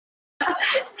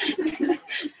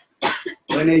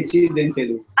When I see, then tell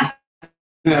you.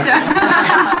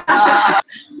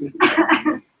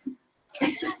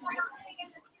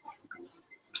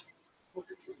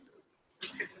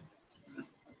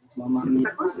 Mama,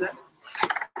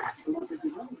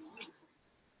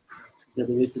 the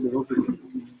way to the rope.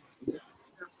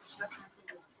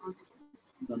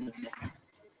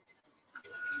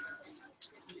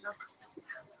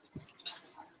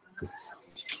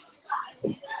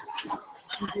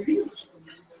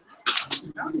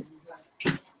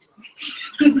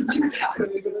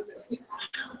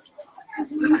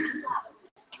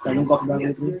 Saling kok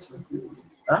banget itu.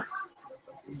 Hah?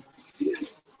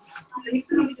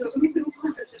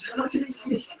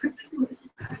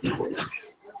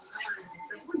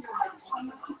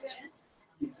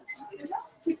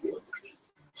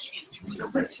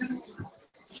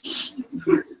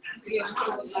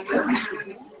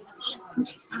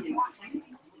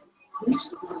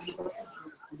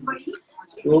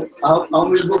 So how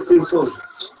many books you sold?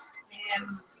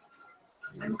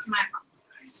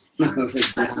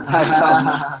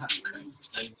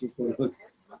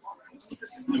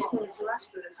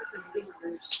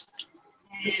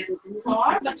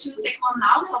 Four, but she will take one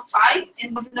now, so 5,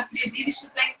 and Govinda Priyadiri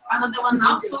should take another one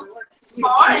now, so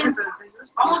 4 and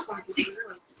almost 6.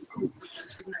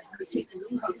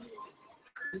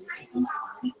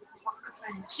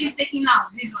 She's taking now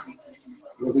this one.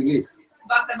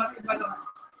 Bhakta Bhagavan.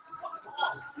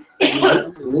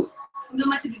 No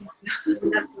matter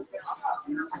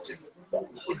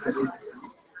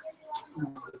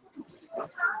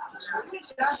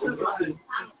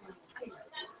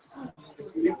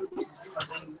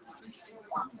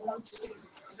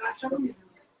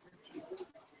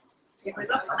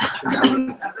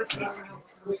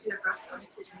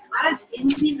Maharaj,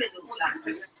 Hindi में दो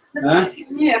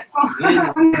Yes.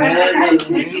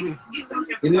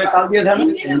 Hindi में काल दिया था ना?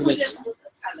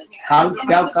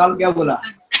 काल क्या बोला?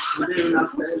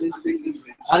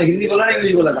 अरे हिंदी बोला ना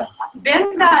इंग्लिश बोला था?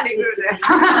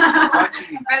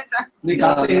 नहीं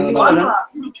काल हिंदी बोला ना?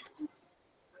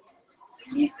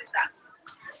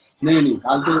 नहीं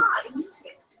काल तो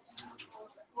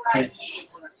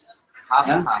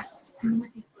हाँ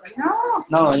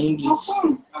no English.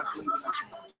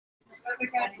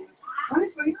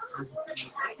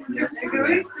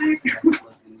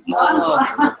 No,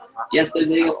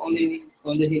 yesterday only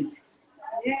Hindi.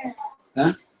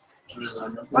 हाँ?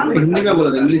 हिंदी में बोला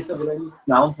था इंग्लिश का बोला नहीं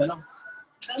नाउ है ना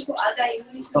को आधा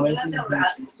इंग्लिश बोला था और आधा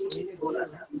हिंदी बोला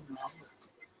था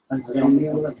हिंदी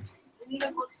में बोला हिंदी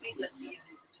में बहुत स्वीट लगती है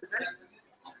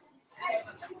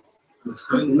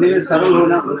हिंदी में सरल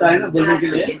होना होता है ना बोलने के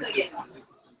लिए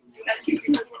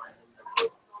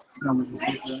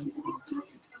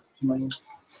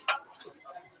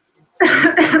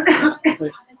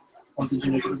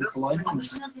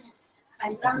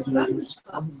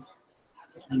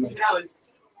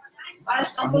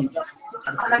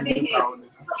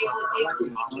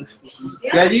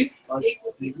क्या जी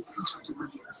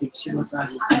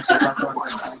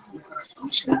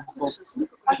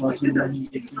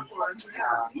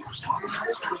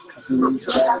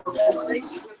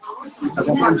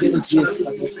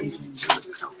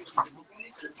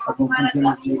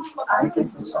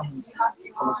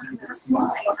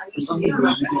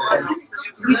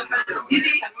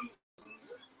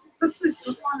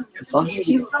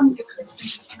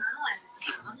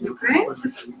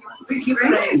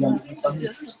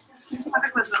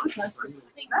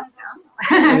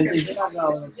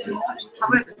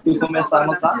Tu começar a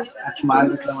notar as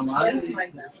magras que ela mais.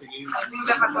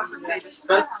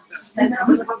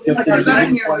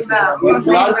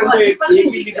 एक ही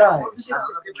लिखा है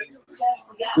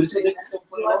por isso eu tenho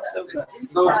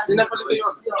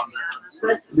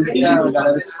que a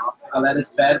galera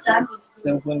esperta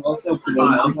tem um negócio seu que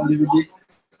não dividir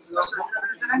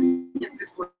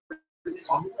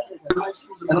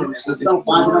então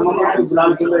 5 number में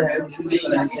गुलाल के लिए है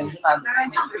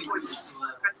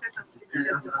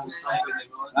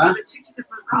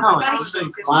हाँ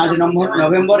 5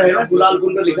 नवंबर है ना गुलाल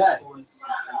कुंड लिखा है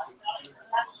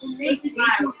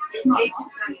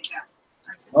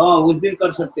हाँ उस दिन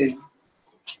कर सकते हैं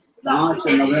 5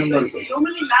 नवंबर को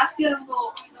लास्ट ईयर हमको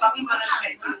स्वामी महाराज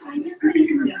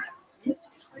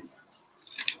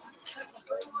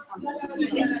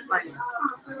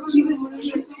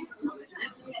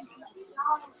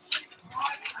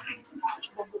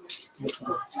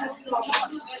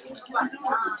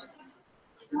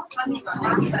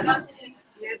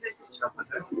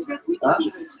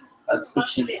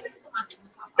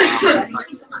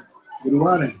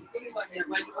गुरुवार है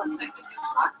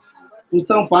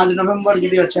पूछता हूँ 5 नवंबर के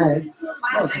लिए अच्छा है।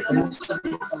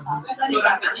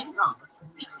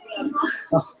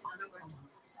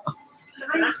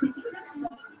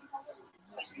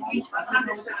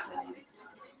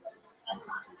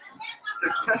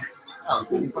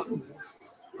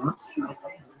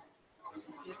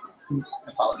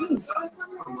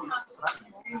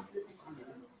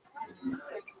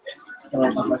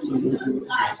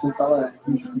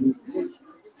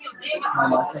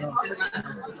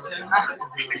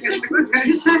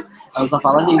 Ela só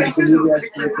fala de inclusive acho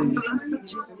que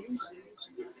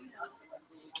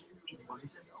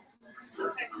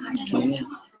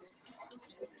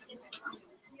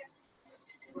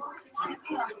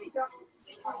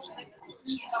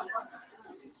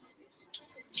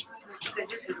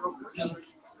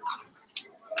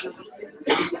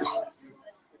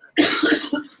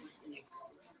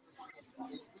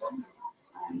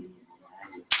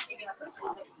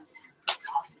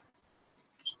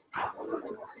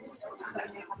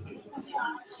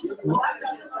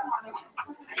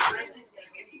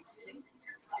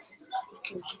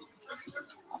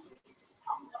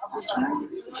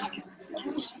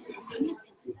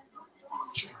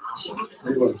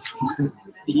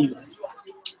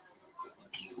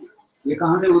ये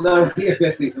कहाँ से उधर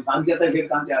भाग जाता है, फिर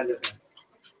कहाँ से आ जाता है?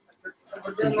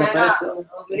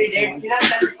 मेरी डेट थी ना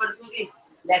कल परसों की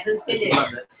लेसन्स के लिए,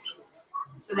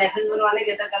 तो लेसन बनवाने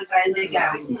गया था, कल ट्रायल दे के आ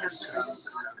गई।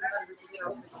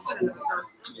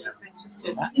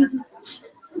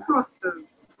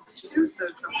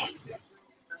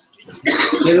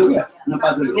 ये हो गया ना,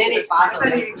 पास हो गया? नहीं पास हो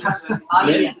गया, आ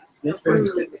गया।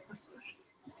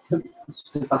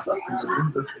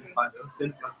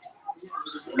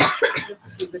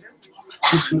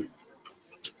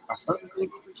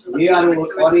 ये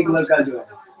और एक लड़का जो है,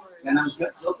 क्या नाम उसका?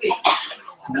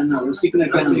 ना उसी ने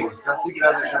क्या नाम?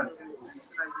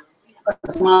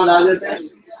 आ जाते हैं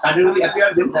सडनली अपीयर,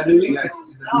 देन सडनली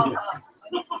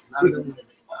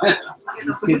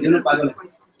कितने पागल है।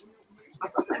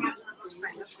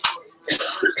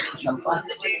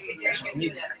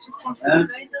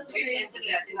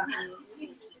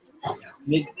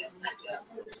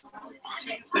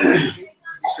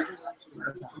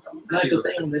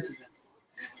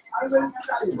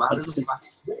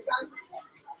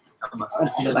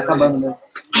 acabando.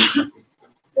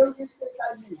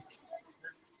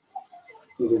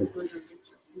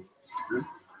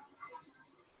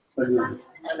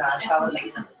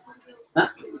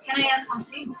 Can I ask one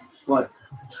thing? What?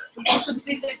 Also,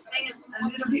 please explain a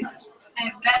little bit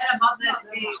better about the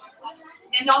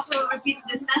and also repeat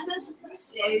the sentence.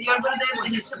 Your Gurudev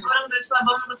and Shapuram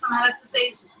Goswami Goswami Maharaj to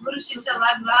say Guru Shishya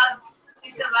Laglad,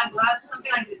 Shishya Laglad,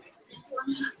 something like this.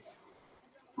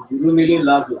 Guru mile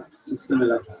lagla, shishya mile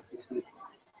lagla.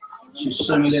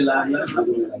 Shishya mile lagla,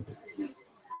 Guru mile lagla.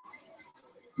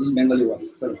 This is Bengali words.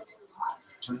 But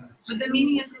the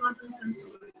meaning is not in sense.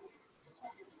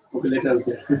 Okay, later.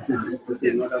 This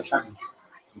is not a fact.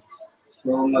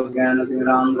 Om Ajnana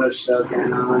Timirandhasya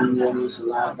Jnananjana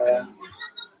Salakaya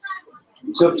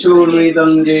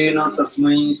Chakshurmritam Jena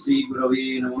Tasmai Sri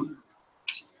Gurave Namah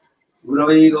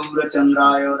Gurave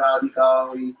Gaurachandraya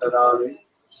Radhikavai Tadave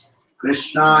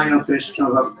Krishnaya Krishna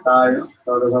Bhaktaya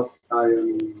Tadbhaktaya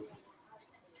Namah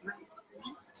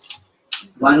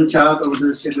Vancha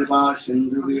Kavadasya Kripa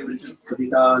Sindhu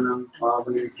Patitanam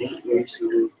Pavanebhyo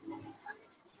Vaishnavebhyo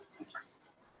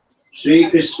Shri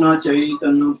Krishna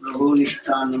Chaitanya Prabhu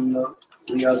Nityananda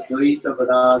Sri Advaita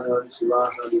Gadadhar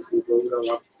Sivasadi Sri Gaura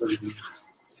Bhakta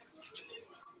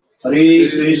Hare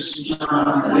Krishna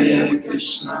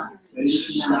Krishna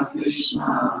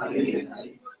Krishna Hare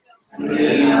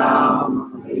Hare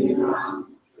Hare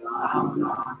Ram Ram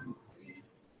Ram.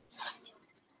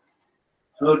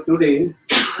 So today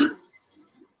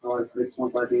our spiritual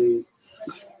party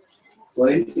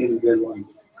going in Vrindavan.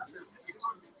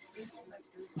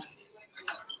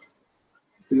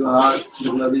 You are the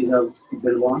glories of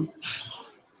Vrindavan.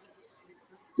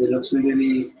 The Lakshmi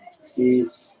Devi, she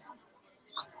is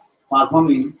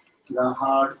performing the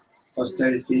hard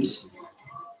austerities.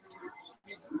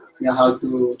 You have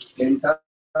to enter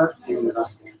in the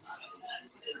last dance.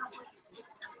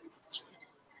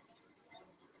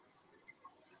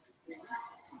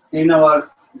 In our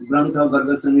Grantha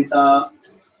Bhargava Samhita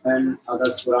and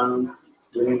other Puranam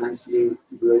very nicely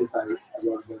glorified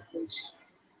about that place.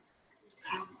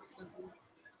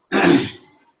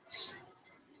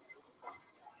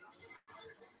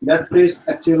 That place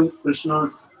actually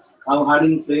Krishna's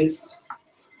cow-herding place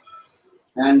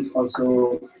and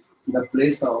also the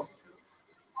place of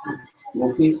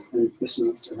Gopis and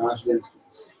Krishna's residence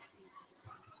place.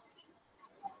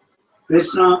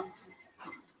 Krishna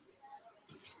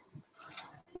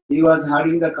He was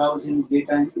herding the cows in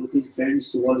daytime with his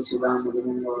friends Subal, Sudam,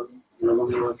 Madhumangal,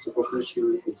 Lavangal,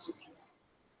 Tupakrishnu, etc.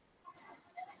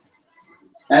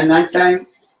 At night time,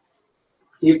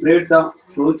 he played the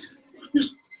flute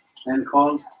and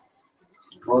called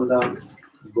all the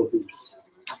gopis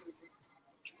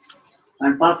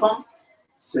and performed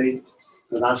sweet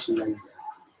Rashnalayita.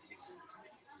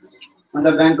 On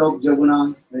the bank of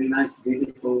Jamuna, very nice,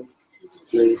 beautiful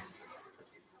place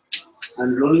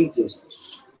and rolling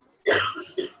places.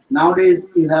 Nowadays,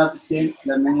 you have seen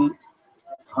the many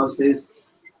houses,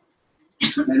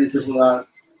 many people are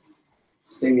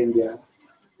staying in there.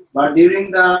 But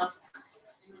during the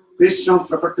Krishna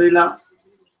Prapatila,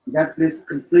 that place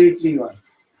completely was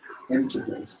empty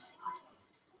place.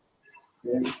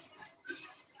 Then,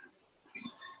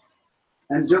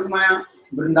 and Jogmaya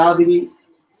Vrindavan,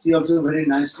 she also very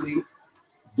nicely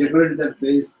decorated that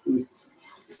place with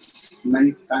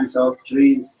many kinds of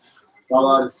trees,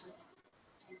 flowers,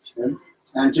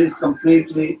 and trees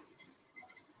completely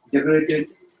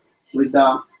decorated with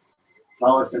the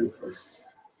flowers and fruits.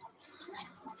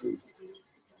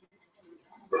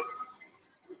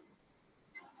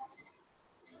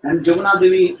 And Jamuna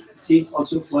Devi, she is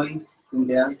also flowing in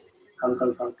there. Kal,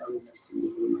 kal, kal, kal.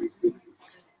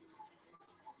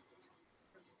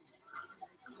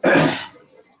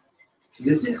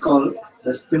 This is called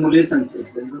the stimulation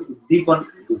phase. This is Uddipan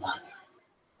Vibhag.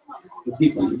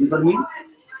 Uddipan. Uddipan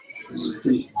means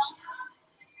stimulation.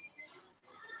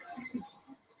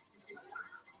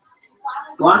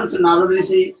 Once Narada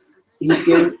Rishi, he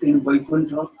came in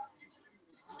Vaikuntha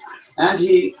and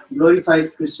he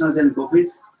glorified Krishnas and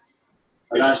Gopis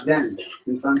Raj dance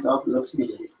in front of Lakshmi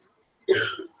Devi.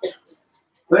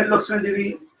 When Lakshmi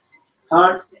Devi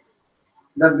heard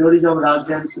the glories of Raj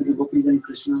dance with the Gopis and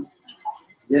Krishna,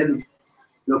 then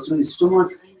Lakshmi is so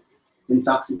much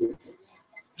intoxicated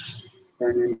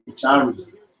and charmed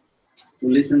to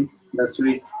listen the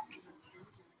sweet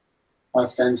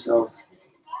pastimes of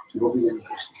Gopis and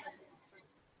Krishna.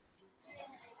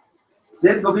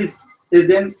 Then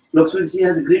Lakshmi she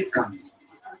has a great calm.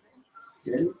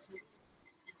 Then,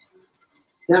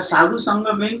 Sadhu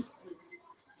Sangha means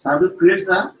Sadhu creates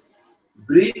the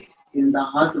grief in the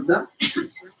heart of the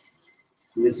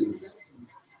listeners.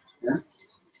 Yeah?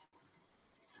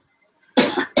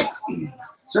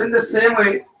 So in the same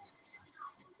way,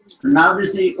 now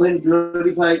this is when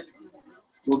glorified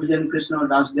Gopis and Krishna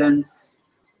dance dance,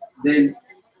 then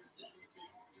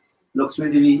Lakshmi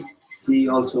Devi, she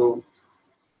also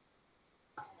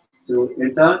to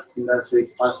enter in the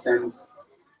sweet pastimes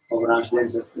of Raj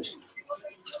dance of Krishna.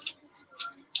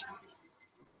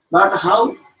 But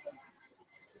how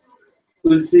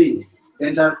we'll see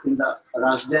enter in the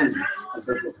Raj dance of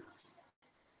the Gopis.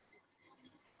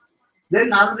 Then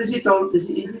Narada Rishi told this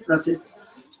is easy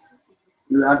process.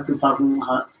 You have to perform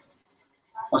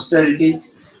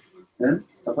austerities, then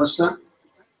tapasya.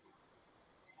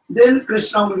 Then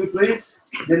Krishna will be pleased.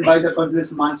 Then by the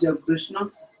conscious mercy of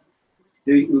Krishna,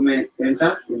 you may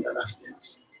enter in the Raj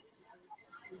dance.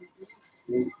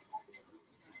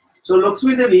 So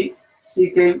Lakshmi Devi,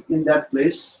 she came in that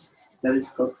place that is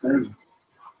called Vana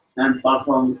and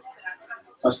performed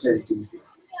austerity.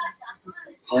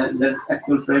 And that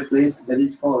actual place that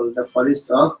is called the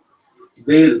forest of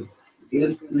Bale.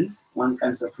 Bale means one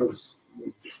kind of fruits.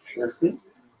 You have seen?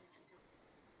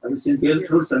 Have you seen Bale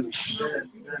fruits?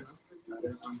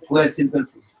 Who has seen Bale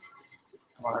fruits?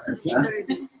 Yeah?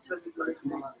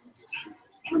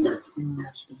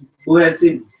 Who has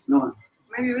seen? No one.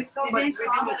 Maybe we saw, but we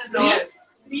saw didn't the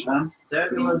see. There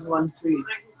was one tree.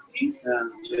 Yeah,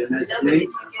 very nice tree.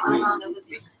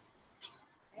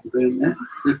 Green, eh?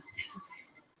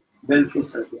 Bell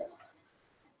fruits are there.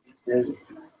 Yes.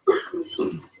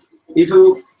 If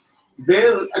you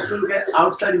bell actually get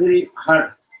outside very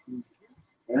hard,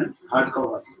 yeah? Hard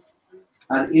cover,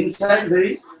 and inside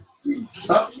very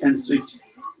soft and sweet.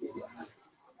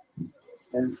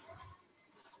 And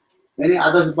many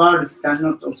other birds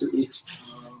cannot also eat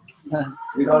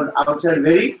because outside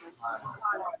very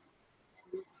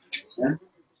yeah?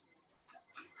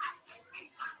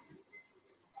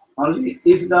 Only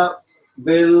if the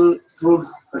bell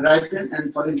fruits ripen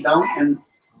and falling down and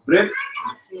break,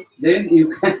 then you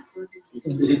can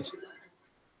eat.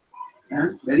 Yeah?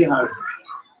 Very hard.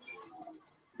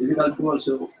 Difficult to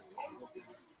also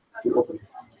to open.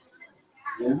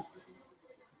 Yeah?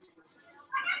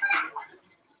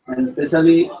 And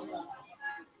especially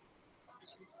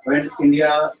when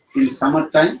India in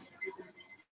summertime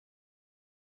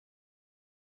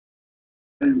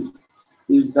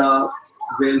use the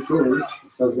bell fruits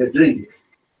for the drink.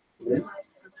 Yeah?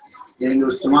 Then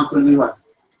your stomach will be what?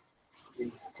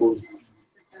 Cold.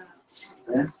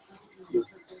 Yeah?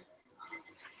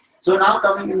 So now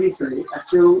coming in this way,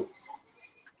 actually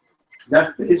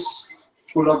that place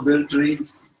full of bell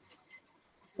trees,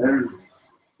 and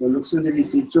the Lakshmi Devi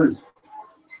chose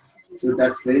to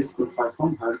that place to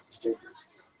perform her state.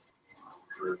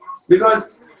 Because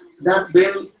that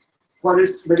bell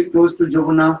forest very close to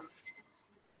Joguna,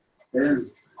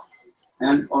 and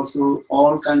also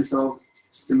all kinds of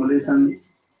stimulation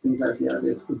things are there.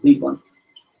 There's a deep one.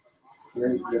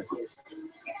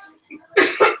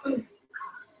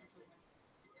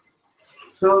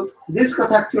 So this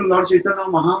was actually Lord Chaitanya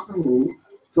Mahaprabhu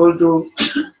told to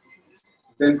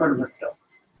Venkat Bhatta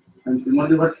and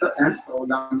Timoli Bhatta and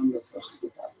Pradhananda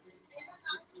Saraswati.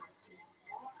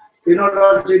 You know,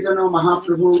 Lord Chaitanya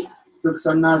Mahaprabhu took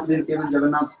sannyas, then came in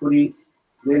Jagannath Puri.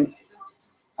 Then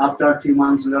after a few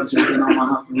months, Lord Chaitanya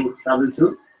Mahaprabhu traveled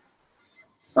to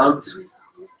South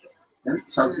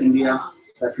India,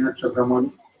 Dakshinatha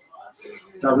Brahman,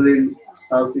 traveling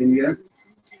South India.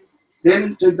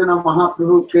 Then Chaitanya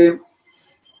Mahaprabhu came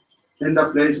in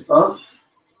the place of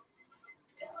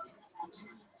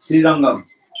Srirangam.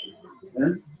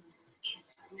 And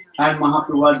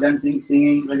Mahaprabhu was dancing,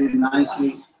 singing very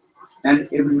nicely, and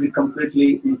everybody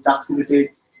completely intoxicated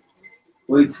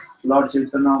with Lord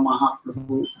Chaitanya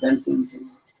Mahaprabhu dancing,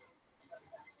 singing.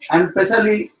 And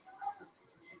especially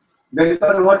Venkat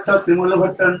Bhatta, Trimula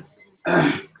Bhatta,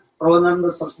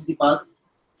 Pradhananda Saraswati Pad,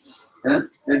 and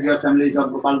their families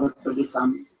of Gopal Bhatta,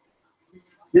 Gosvami.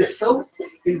 They so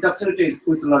intoxicated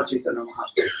with Lord Chaitanya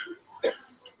Mahaprabhu.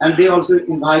 And they also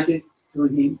invited to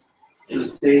him to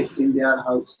stay in their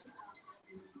house.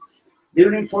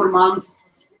 During 4 months,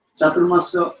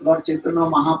 Chaturmasya, Lord Chaitanya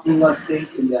Mahaprabhu was staying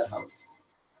in their house.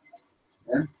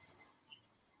 Yeah?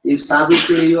 If sadhu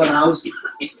stay in your house,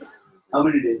 how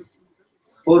many days?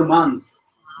 4 months.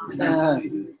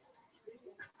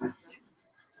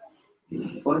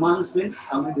 4 months means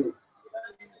how many days?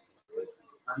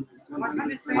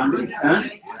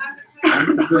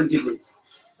 120 days.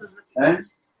 And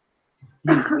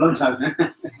long time.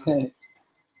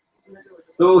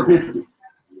 So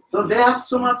they have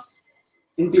so much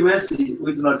intimacy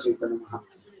with Lord Chaitanya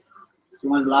Mahaprabhu, so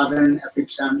much love and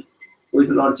affection with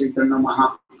Lord Chaitanya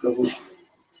Mahaprabhu.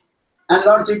 And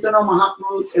Lord Chaitanya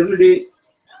Mahaprabhu every day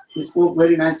he spoke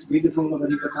very nice, beautiful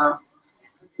Harikatha,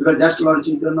 because just Lord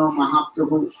Chaitanya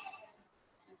Mahaprabhu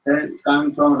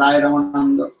coming from Rai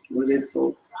Ramananda,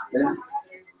 then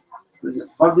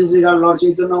for this regard Lord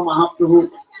Chaitanya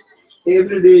Mahaprabhu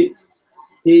every day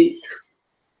he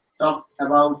talked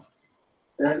about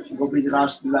Gopis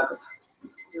Rashtrila Katha.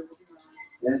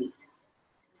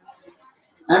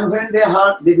 And when they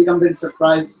heard, they become very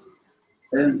surprised.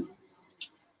 And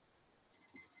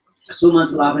so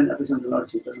much love and affection to Lord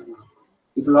Chaitanya Mahaprabhu.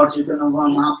 If Lord Chaitanya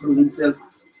Mahaprabhu himself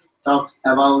talked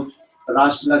about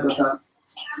Rashtrila Katha,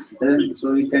 then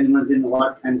so you can imagine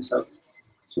what and so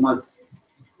much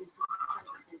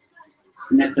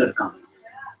nectar comes.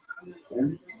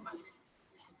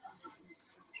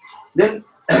 Then,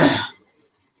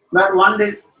 but one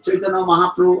day Chaitanya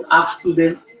Mahaprabhu asked to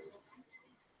them,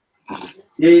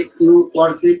 hey, you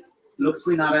worship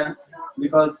Lakshmi Narayan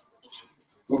because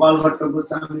Gopal Bhatta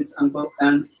Goswami's uncle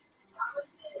and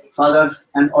father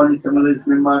and all the family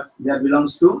member, they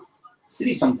belongs to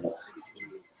Sri Sampradaya.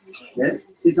 Yeah?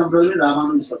 Sri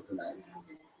Sampradaya means Ramananda Sampradaya.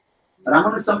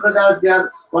 Ramananda Sampradaya, they are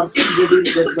worshipping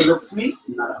deity, that is Lakshmi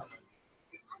Narayan.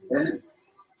 Yeah?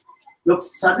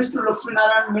 Service to Lakshmi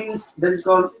Narayan means that is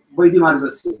called Vaidhi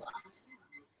Seva.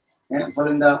 Yeah?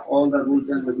 Following all the rules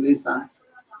and regulations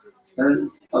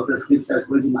of the scriptures,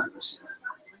 Vaidhi Seva.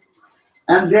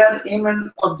 And their aim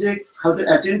and object, how to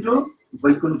attend to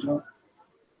Vaikuntha.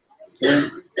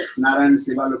 Narayan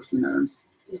Seva, Lakshmi Narayan.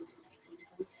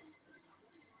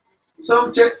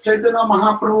 So Chaitanya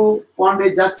Mahaprabhu one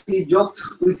day just he joked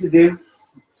with them,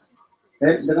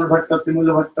 Venkat Bhatta,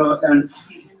 Trimula Bhatta and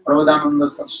Pradhananda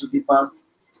Saraswati Pad.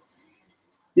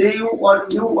 You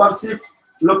worship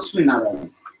Lakshmi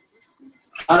Narayan.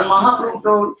 And Mahaprabhu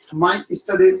told, my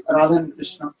Ishtadev Radha and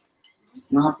Krishna.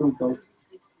 Mahaprabhu told.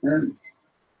 And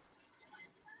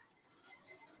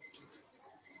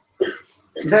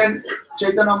then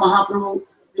Chaitanya Mahaprabhu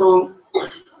told,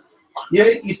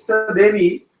 ye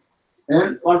Ishtadevi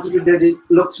and worship Deity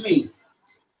Lakshmi.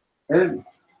 And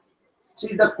she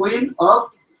is the queen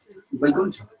of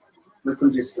Vaikuntha.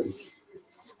 Vaikuntha.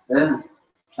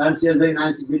 And she has very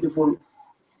nice, beautiful,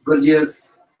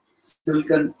 gorgeous,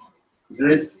 silken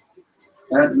dress,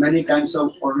 and many kinds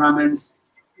of ornaments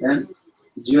and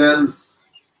jewels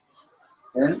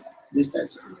and this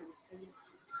types of things.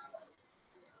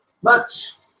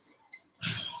 But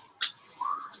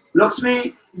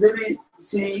Lakshmi Devi,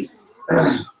 she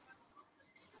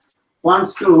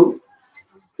wants to,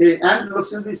 and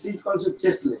Lakshmi she is also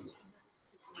chest lady.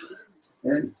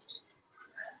 And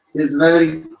she is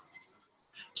very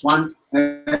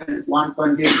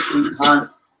 1.8 in her.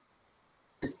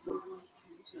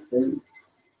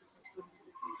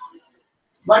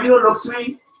 But your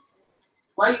Lakshmi,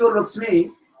 why your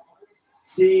Lakshmi,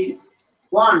 she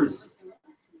wants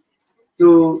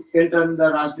to enter in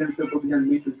the Rajendra Gopis and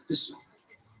meet with Krishna.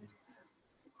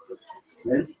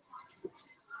 Right?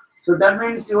 So that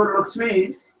means your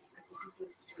Lakshmi,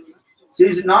 she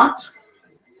is not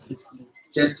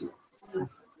chastely.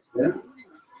 Yeah?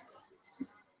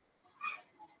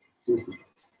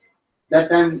 That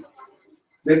time,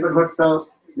 Venkata Bhatta,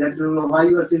 that why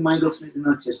you are saying my Lakshmi is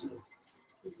not chastely.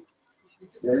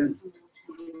 Yeah?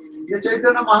 The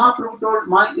Chaitanya Mahaprabhu told,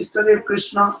 my Ishtadev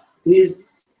Krishna is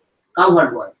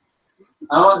cowherd boy.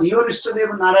 Your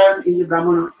Ishtadev Narayan is a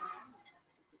Brahmana.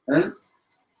 Yeah?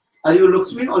 Are you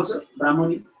Lakshmi also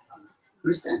Brahmani?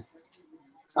 Understand?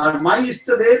 My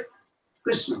Ishtadev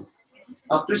Krishna.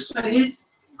 Krishna is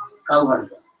cowherd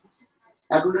boy.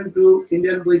 According to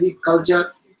Indian Vedic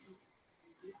culture,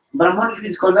 Brahman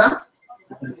is called the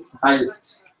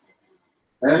highest.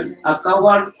 And a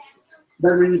cowherd,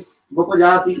 that means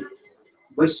Gopajati,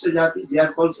 Vaishya Jati, they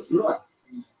are called lower.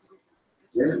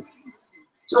 Yeah.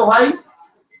 So why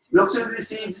Lakshmi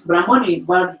is Brahmani,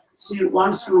 but she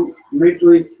wants to meet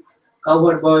with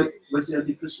cowherd boy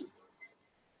Vaishya Krishna?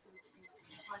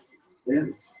 Yeah.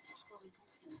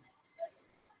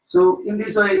 So in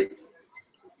this way,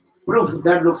 proof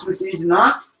that Lakshmi is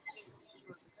not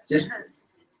just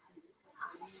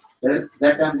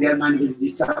that time their mind will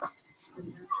disturb.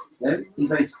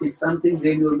 If I speak something,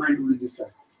 then your mind will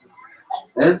disturb.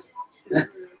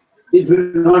 If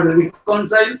you do not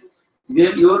reconcile,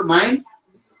 then your mind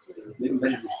will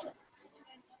be disturbed.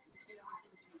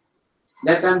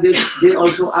 That time they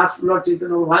also asked Lord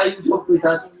Chaitanya, why you talk with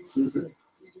us? He said,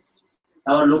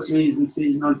 our Lakshmi is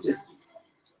not just.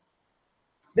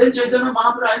 Then Chaitanya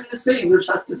Mahaprabhu, I will say, your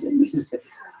Shastra saying this.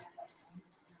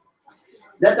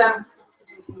 That time,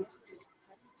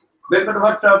 Venkata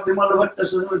Bhatta, Vimala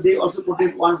Bhatta, they also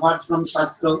quoted one verse from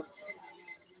Shastra.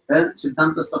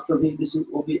 Siddhanta Tattva, this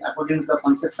will be according to the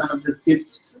conception of the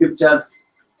scriptures.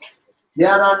 There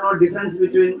are no difference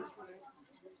between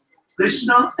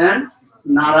Krishna and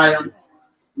Narayan.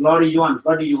 Lord is one,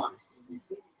 God is one.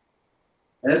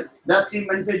 That's the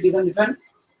manifest different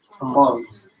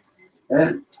forms.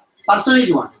 Person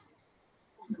is one.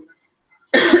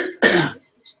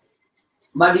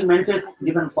 But he manifests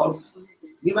different forms.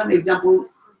 Give an example,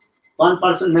 one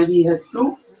person maybe has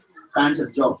two kinds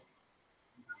of job.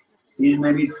 He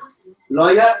may be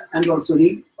lawyer and also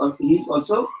he is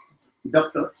also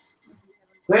doctor.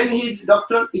 When he is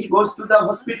doctor, he goes to the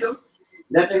hospital.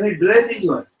 That time his dress is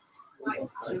what?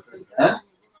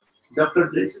 Doctor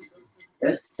dress.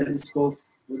 Stethoscope,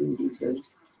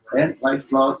 and white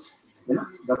cloth.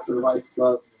 Doctor white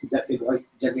cloth, jacket, white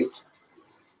jacket.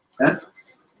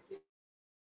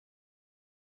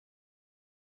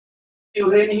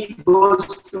 When he goes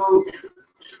to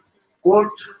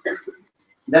court,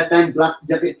 that time black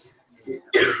jacket.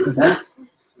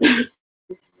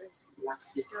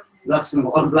 Black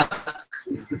or black.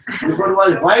 Before it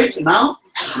was white, now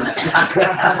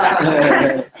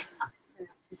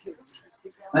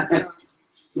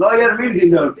lawyer means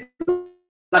is out.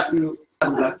 Black,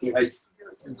 white.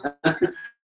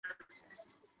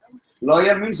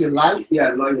 Lawyer means you lie.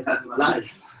 Yeah, lawyer lie.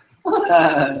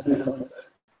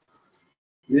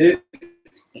 Yeah.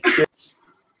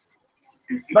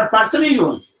 But person is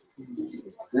one.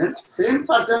 Same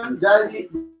person just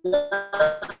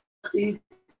is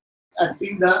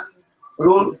acting the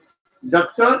role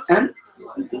doctor and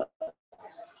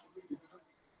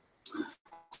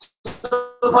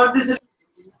so for this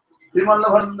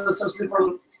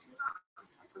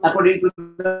according to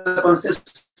the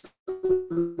concept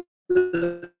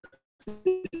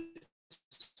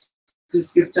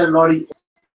scripture Lord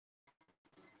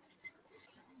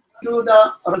to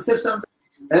the conception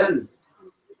and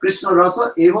Krishna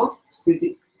Rasa Eva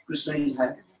Sthiti Krishna is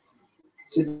high.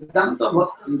 Siddhanta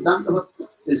Tattva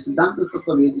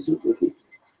Vedisu Kopi.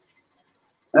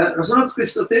 Rasanat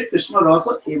Krishnate Krishna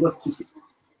Rasa Eva Sthiti.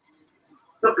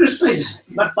 So Krishna is high,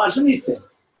 but person is same.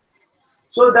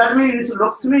 So that means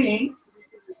Lakshmi,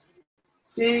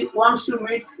 she wants to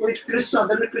meet with Krishna.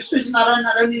 Then Krishna is Narayan,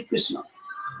 Narayan is Krishna.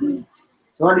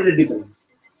 What is the difference?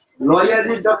 Lawyer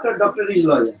is doctor, doctor is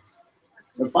lawyer.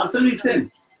 The person is same.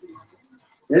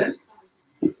 Yeah?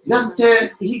 Just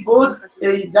he goes,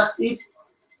 just he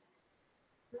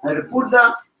put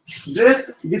the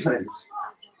dress different.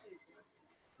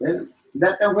 Yeah?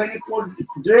 That time when he put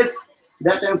dress,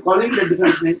 that time calling the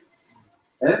different name.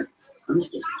 Eh?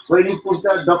 Understand? When he puts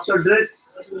the doctor dress,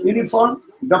 uniform,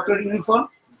 that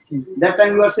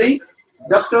time you are saying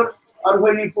doctor, or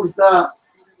when he puts the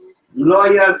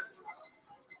lawyer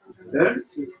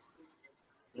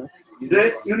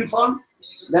dress, uniform,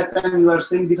 that time you are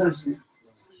saying different name.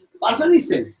 Person is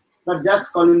same, but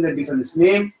just calling the different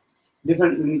name,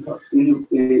 different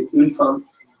uniform.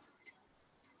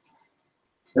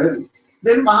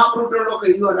 Then Mahaprabhu told,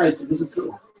 okay, you are right, this is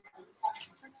true.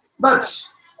 But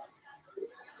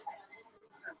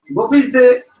Gopis,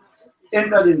 they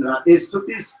enter in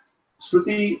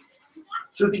Shruti-chari,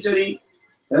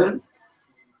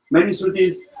 many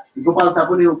Shrutis, Gopal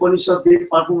Tapani, Upanishad, they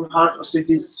perform heart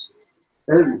austerities,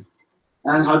 and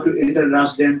how to enter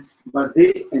Ras dance, but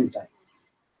they enter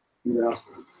in the Ras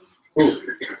dance. Oh,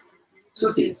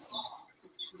 Shrutis.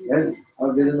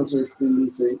 Our Vedas also explain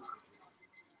this way.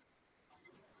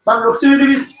 But Lakshmi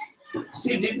Devi,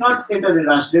 she did not enter the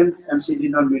Ras dance and she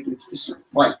did not meet with Krishna.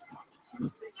 Why?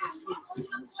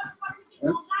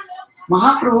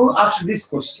 Mahaprabhu asked this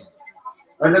question.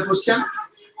 What is the question?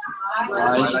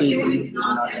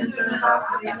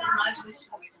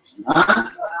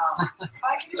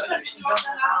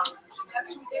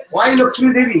 Why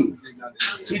Lakshmi Devi?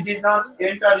 She did not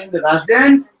enter in the Ras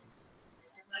dance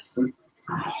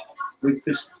with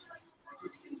Krishna.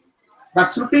 But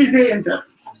Shrutis, they enter.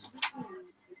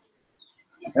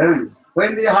 And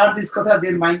when they heard this katha,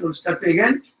 their mind will start to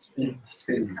again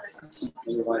spin.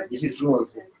 This is true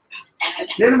also.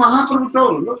 Then Mahaprabhu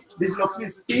told, look, this Lakshmi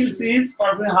still sees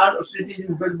performing heart austerities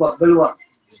in Belwa.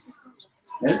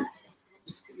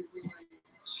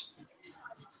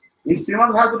 In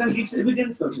Srimad Bhagavatam gives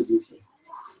evidence of this.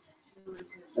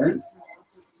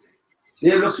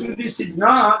 The Lakshmi, she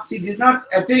did not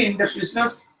attain the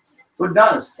Krishna's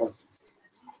Buddha's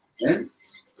purpose.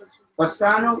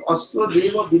 Pasano Astro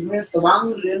Deva Vidme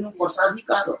Tabang Renu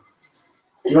Pasadikaro.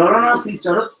 Lorana si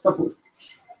Charat Tapu.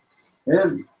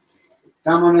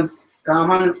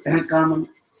 Kaman.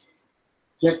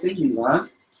 Just saying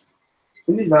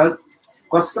in this verse,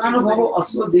 Pasano Bhavo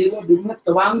Astro Deva Vidme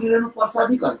Tabang Renu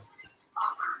Pasadikaro.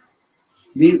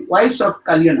 The wives of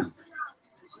Kalyana,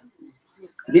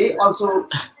 they also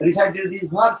recited this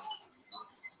verse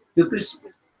to Krishna.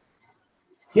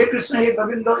 Hey Krishna, hey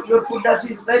Govinda, your food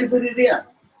is very, very rare.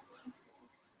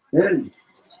 And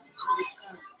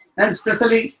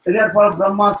especially rare for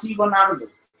Brahma, Shiva, and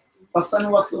others. Pasanu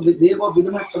Vasu Deva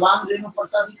Vidama Tabang Renu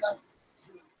Prasadika.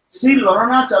 Sri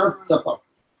Lorana Charat Tapa.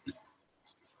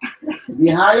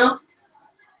 Vihaya,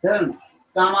 then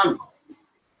Kaman.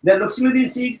 The Lakshmi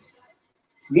Devi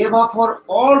gave up for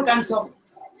all kinds of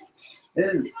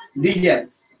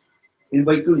desires in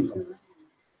Vaikuntha.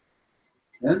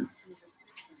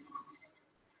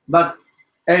 But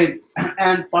and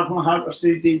perform heart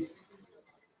austerities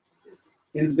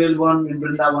in Belwan, in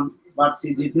Vrindavan, but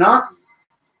she did not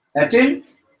attain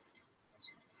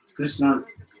Krishna's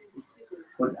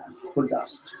food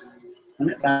dust.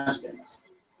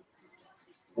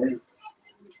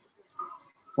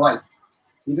 Why?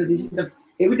 Because this is the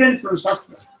evidence from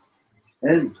Shastra.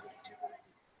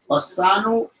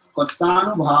 Pasanu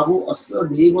Bhavu Asra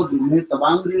Deva Vidme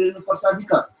Tabang Renu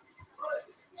Prasadika.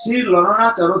 Sri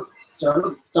Lorana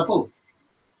Charut Tapo.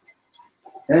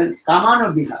 Then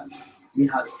Kamano Bihar.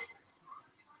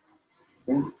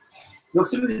 Then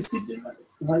Lakshmi discipline.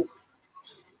 Why?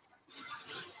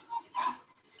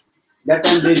 That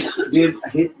time their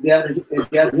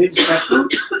heads start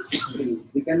to swing.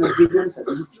 They cannot give answer.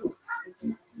 Is it true?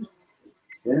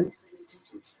 Then,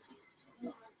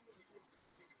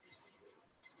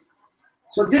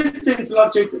 so these things,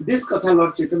 this katha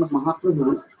Lord Chaitanya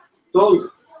Mahaprabhu told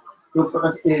to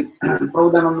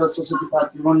Prabhupada Society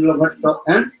Path, Manjula Bhatta,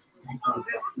 and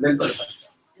Venkata.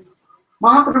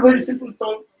 Mahaprabhu very simple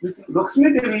told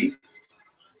Lakshmi Devi,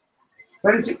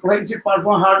 when she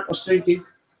performed her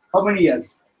austerities, how many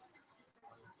years?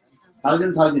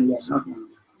 1,000 years, not one.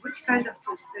 Which kind of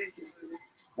austerities?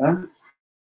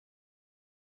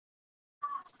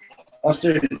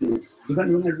 Austerities.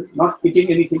 Not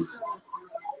eating anything.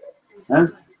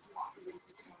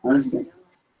 Understand?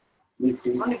 This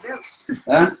thing. Only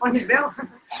bell.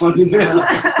 Only bell.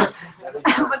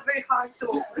 But very hard to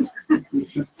open.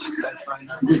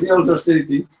 This is also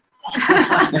austerity.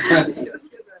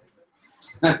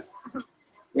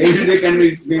 Every day can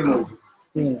be more.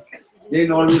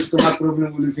 Then always stomach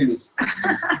problem will be finished.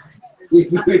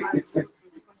 If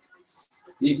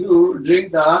you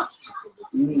drink the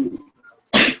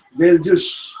bell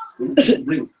juice,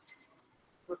 drink,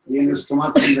 then your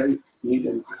stomach will be very neat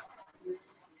and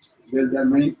well. There are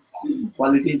many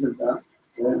qualities of the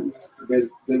their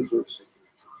fruits.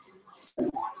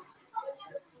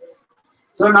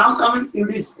 So now coming in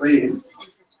this way,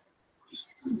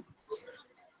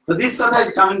 so this katha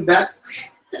is coming back.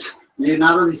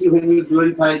 Narada Rishi, when he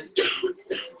glorified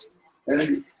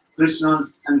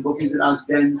Krishna's and Gopis Raj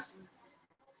dance,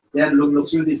 then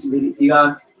Lakshmi is very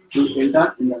eager to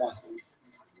enter in the Raj dance.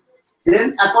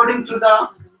 Then, according to the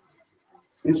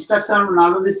instruction of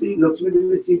Narada Rishi, Lakshmi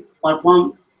Rishi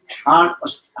performed hard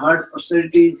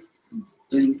austerities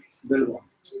in Vrindavan.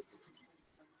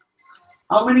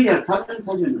 How many years?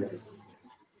 1,000 years.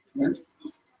 Then,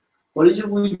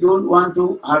 we don't want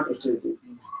to hard austerities.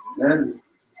 Then,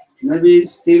 maybe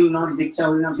still not Diksha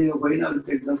will not say, why not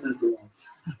take darshan to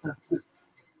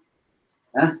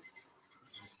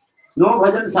No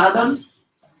bhajan sadhan.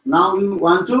 Now you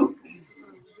want to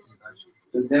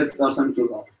there's darshan to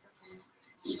God.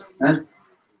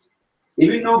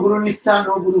 Even no Guru Nishtha,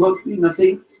 no Guru Bhakti,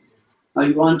 nothing. Now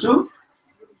you want to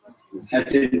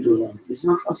attend to God. It's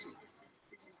not possible.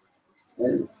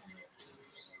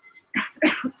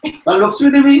 But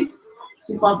Lakshmi Devi,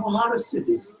 she performed hard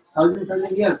austerities.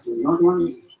 1,000 years, not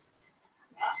one.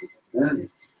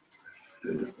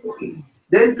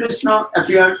 Then Krishna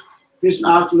appeared. Krishna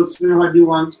asked Lakshmi, what do you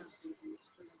want?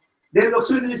 Then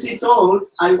Lakshmi Rishi told,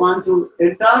 I want to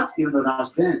enter in the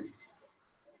Raj dance.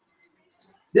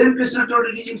 Then Krishna told,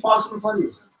 it is impossible for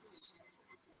you.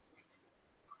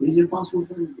 It is impossible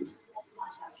for you.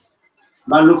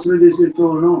 But Lakshmi Rishi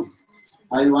told, no,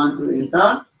 I want to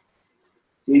enter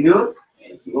in your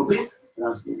Gopis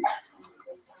Raj dance.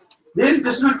 Then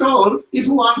Krishna told, if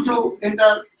you want to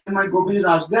enter in my Gopi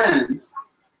Raj dance,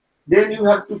 then you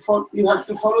have to follow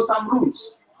some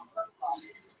rules.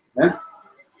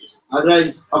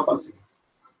 Otherwise, opposite.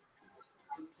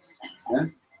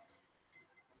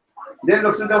 Then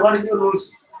Lakshmi said, what is your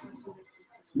rules?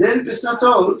 Then Krishna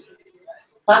told,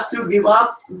 first you give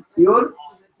up your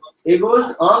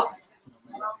egos of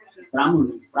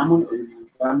Brahman.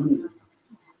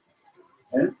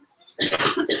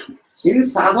 In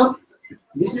sadhak,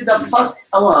 this is the first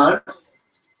hour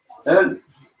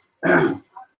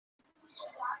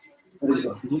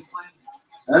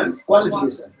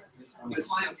qualification.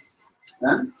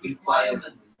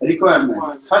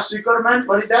 Requirement. First requirement,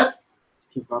 what is that?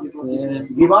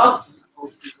 Give up.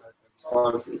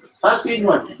 First is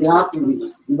what? You have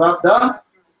to give up the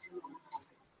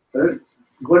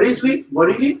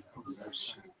bodily.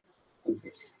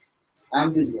 I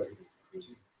am this body.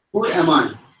 Who am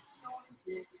I?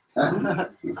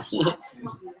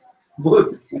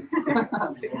 Both.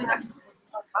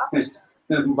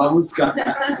 Babuska.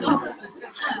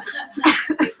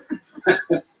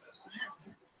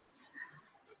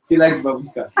 She likes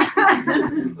Babuska.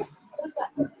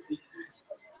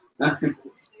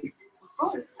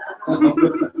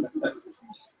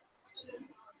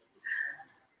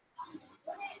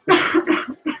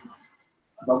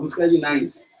 Babuska is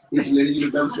nice. If ladies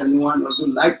becomes anyone also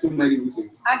like to marry with him.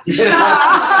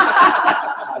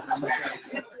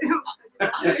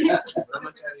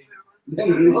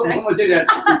 Then no brahmachari.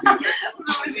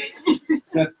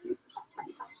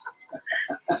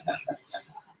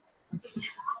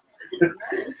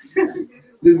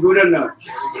 This is good or not?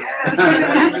 Yes.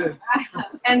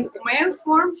 And male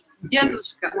form,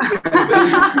 Dedushka.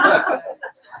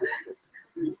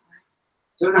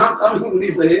 So now coming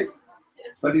this way,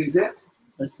 what did he say?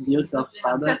 That's the use of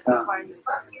sadhana.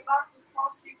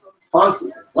 False.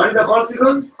 What is the false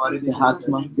ego?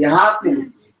 Dehatma.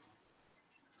 Dehatma.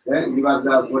 Okay, you are the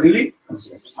bodily.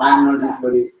 I am not this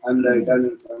body. I am the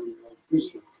eternal son of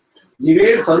Krishna.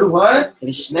 Jiver Sarup hai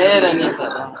Krishna.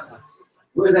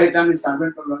 Who is the eternal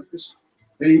servant of Lord Krishna?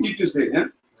 Very easy to say, eh?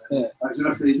 Yeah. But it's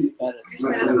not so easy. Like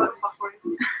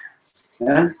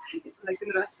in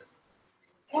Russia.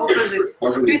 Opposite.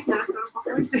 Krishna.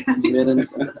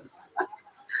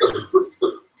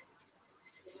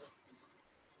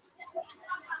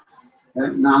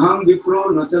 Naham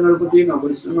Vipro Nachanarpati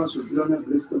Navaisana Sudrana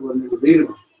Krishna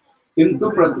Varnikudirva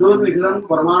Kintu Pradod Vikran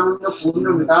Paramananda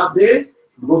Purna Mitabde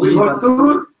Gopi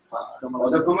Bhattur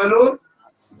Padakamalur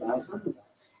Dasan.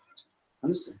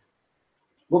 Understand?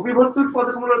 Gopi Bhattur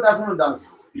Padakamalur Dasan Das.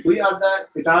 We are the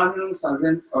eternal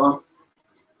servant of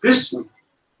Krishna.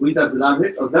 We are the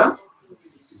beloved of the.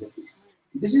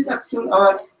 This is actually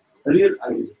our real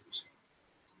identity.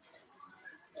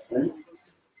 Right?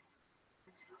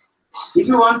 If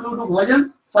you want to do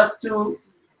bhajan, first you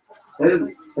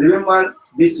remember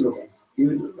this slogans.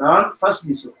 You learn first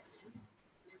this slogan.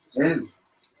 Then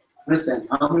understand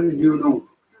how many do you know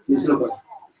this slogan?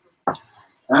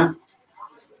 Huh?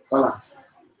 Kala.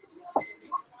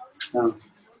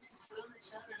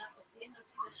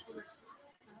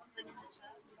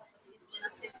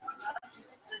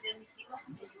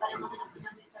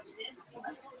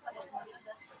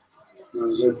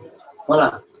 Good. Fala.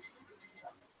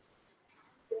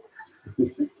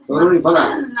 Sorry, fala.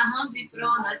 Naham vipro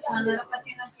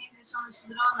nachanarapati napi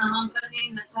vishwanashudro naham parni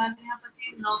nachadrihapati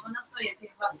novanasto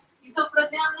yatheva. Ito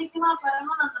pradyam nikima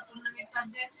paramananda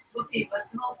purnamiktabde gopi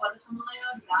patno padkamaya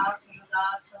dasa.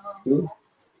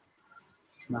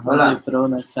 Fala. Vipro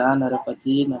nacha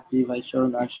narapati napi vaisho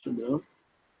nashudro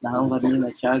naham varni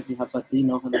nacha grihapati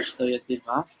novanasto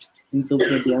yatheva. Into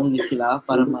pradyam nikila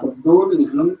paramananda Pattur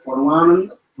niklam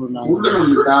paramananda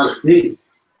purnamiktabde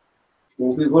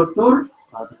gopi pattur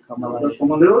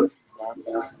Kamalur.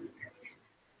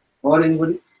 Or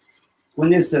anybody?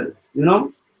 Punjas sir, you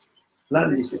know?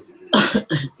 Learn this.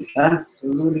 Huh?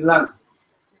 Everybody learn.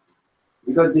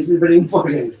 Because this is very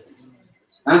important.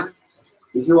 Huh?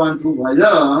 If you want to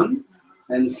bhajan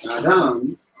and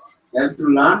sadhan, you have to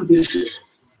learn this.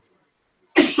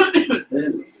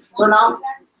 So now,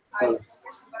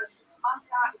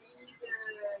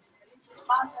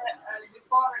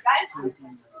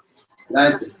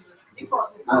 Gayatri.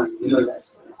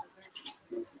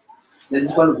 That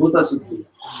is called Bhuta Suddhi.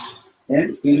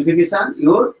 And purification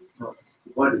your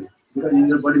body. Because in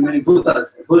your body many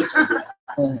Bhutas.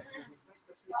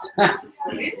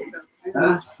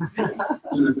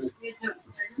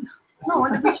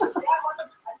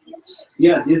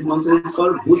 Yeah, this mantra is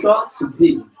called Bhuta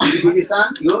Suddhi.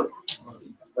 Purification your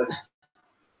body.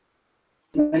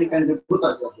 Many kinds of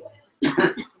Bhutas are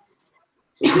there.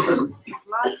 Bhuta Suddhi.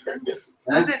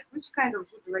 Which kind of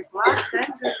food? Like last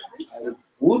time?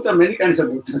 Bhuta, many kinds of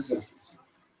Bhutas.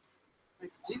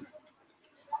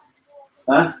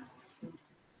 Huh?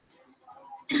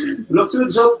 Lakshmi,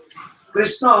 so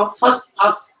Krishna first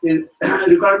asked the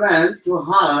requirement to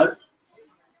her,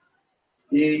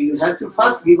 you have to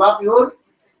first give up your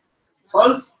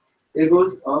false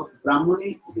egos of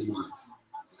Brahmani demand.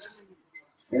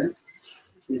 Yeah?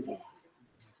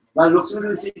 But Lakshmi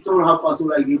Rishi told how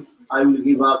possible I will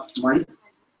give up my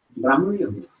Brahmani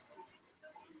ego.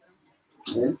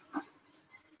 Yeah?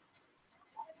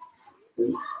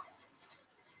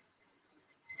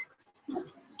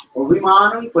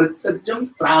 Abhimanam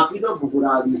parityajam trapita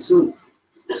bhuradisu.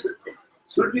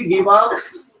 Should we give up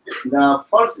the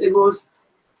false egos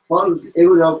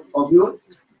of your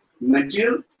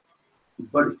material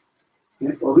body?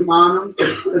 Abhimanam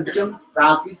parityajam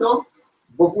trapita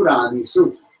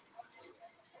bhuradisu.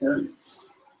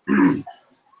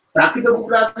 Trapita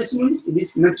bhuradisu means it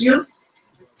is material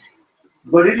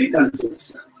bodily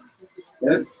concepts.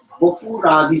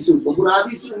 Bhuradisu.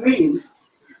 Bhuradisu means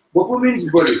Bopu means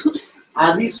body.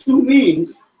 Adisu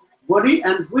means body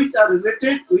and which are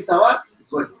related with our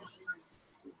body.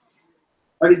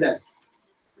 What is that?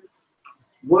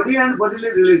 Body and bodily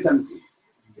relationship.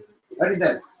 What is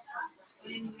that?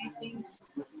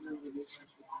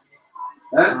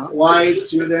 Wife,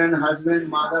 children, husband,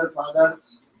 mother, father.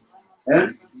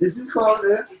 And this is called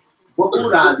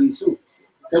Bopuradisu. You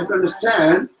have to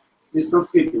understand this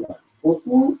Sanskrit word.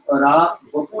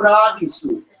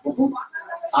 Bopuradisu.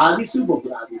 Adisu,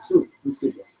 Bopuradisu.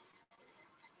 Sanskrit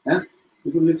word.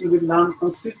 If you little bit learn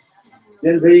Sanskrit,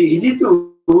 then very easy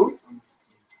to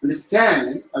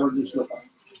understand about this sloka.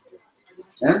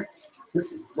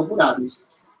 Bopuradisu.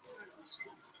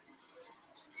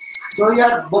 So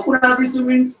here, Bopuradisu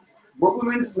means Bopu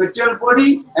means material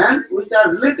body and which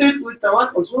are related with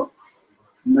our also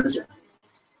nature.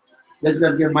 That's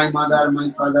what we have my mother,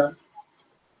 my father,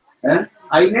 and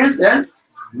I-ness and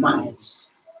mind.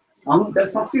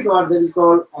 That's Sanskrit word that is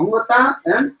called Angata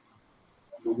and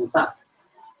Mamata.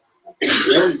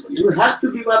 You have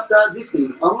to give up this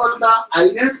thing, Angata,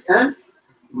 I-ness and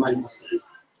mind.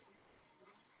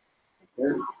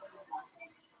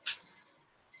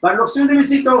 But Lakshmi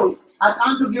Devi told, I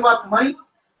can't to give up my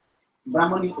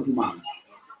Brahmani Abhiman.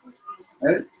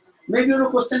 Right? Maybe your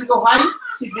question go, why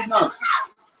she did not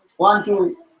want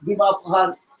to give up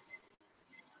her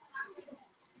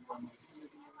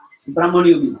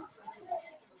Brahmani Abhiman.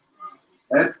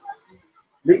 Right?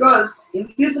 Because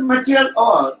in this material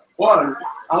world,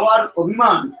 our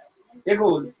Abhiman,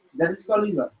 egos, that is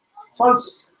called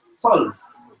false,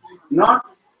 not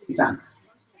eternal.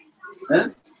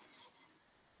 Right?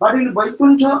 But in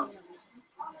Vaikuntha,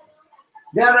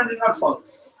 they are not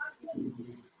false.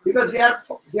 Because they are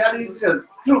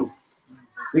true.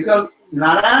 Because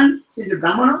Narayan is a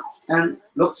Brahmana and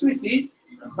Lakshmi is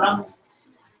Brahmana.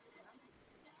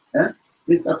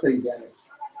 This is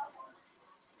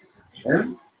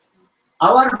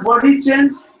our body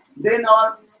change, then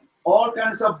our all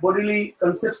kinds of bodily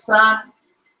conception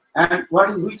and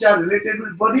which are related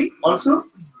with body also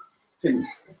finish.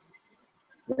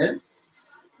 Okay?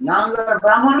 Now you are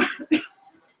Brahman.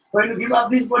 When you give up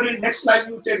this body, next life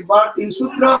you take birth in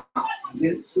Sudra,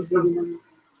 then Sudra woman.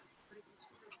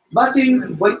 But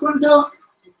in Vaikuntha,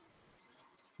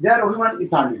 they are women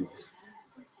eternally.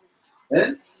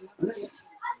 Eh? Understand?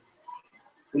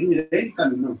 It is rain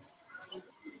coming, no?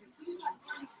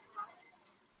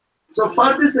 So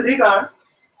for this regard,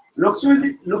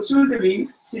 Lakshmi Devi,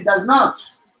 she does not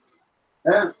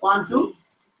want to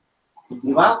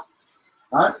give up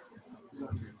her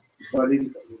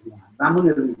body.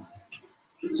 Brahman,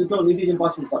 she told it is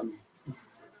impossible for me.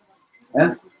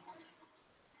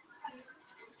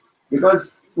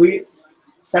 Because we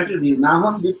settled this.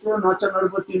 Naham Vipro Nacha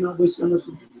Narpati no Vaishnava.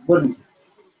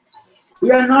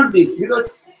 We are not this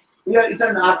because we are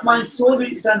eternal. Atma is so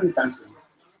eternal transcendent.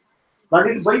 But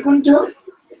in Vaikuntha,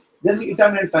 there is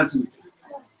eternal transcendent.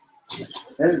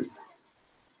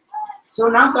 So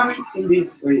now coming in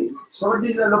this way. So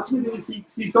this Lakshmi Devi,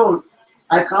 she told,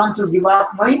 I can't to give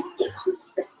up my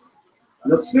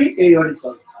Lakshmi, what is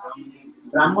called?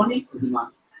 Brahmani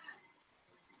Udima.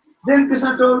 Then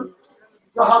Krishna told,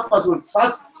 so how possible?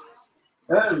 First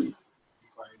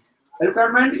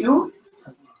requirement you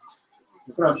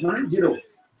cross, no, 0.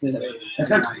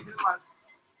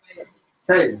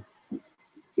 Fail.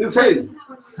 You fail.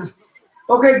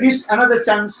 Okay, this another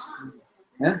chance.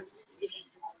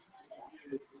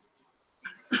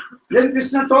 Then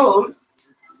Krishna told,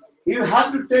 you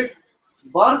have to take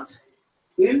birth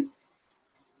in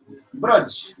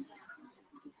Braj,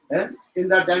 in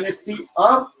the dynasty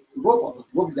of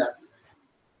Gopjati.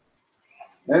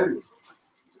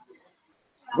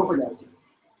 Gopjati.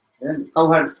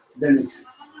 Cowherd dynasty.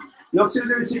 Lakshmi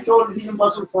Devi, she told, it is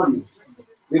impossible for me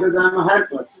because I am a higher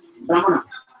class, Brahmana.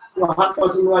 So how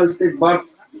possible I will take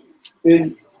birth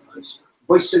in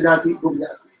Vaishya Jati,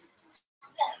 Gopjati.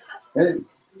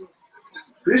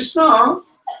 Krishna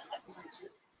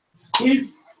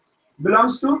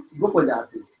belongs to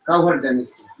Gopajati, cowherd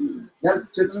dynasty.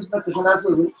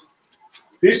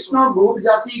 Krishna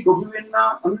Gopjati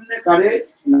Gopivinna Anne Kare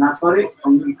Na Kare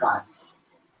Angikar.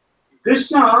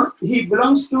 Krishna, he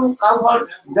belongs to cowherd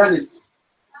dynasty.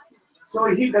 So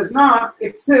he does not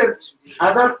accept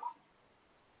other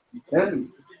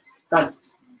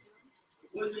caste.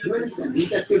 You understand? He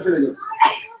accepts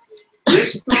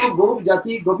Krishna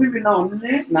Gopjati Gopivinna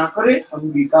Anne Na Kare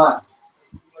Angikar.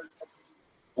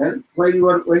 When you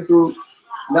are going to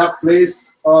the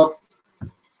place of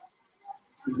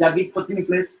Jagit Patini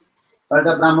place, where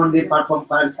the Brahman they perform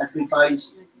fire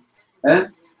sacrifice,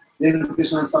 then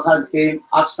Krishna Sakhas came,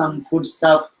 asked some food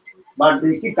stuff, but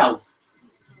they kicked out.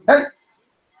 Hey!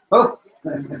 Oh!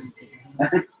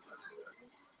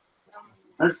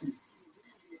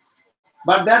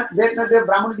 But that the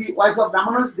Brahman, the wife of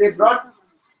Brahmanas, they brought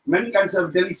many kinds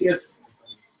of delicious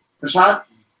prasad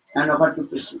and offered to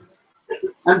Krishna.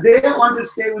 And they want to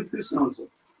stay with Krishna also.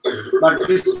 But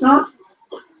Krishna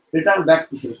returned back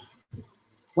to him.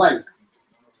 Why?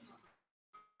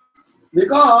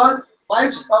 Because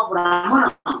wives of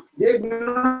Brahmana, they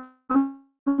belong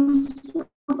to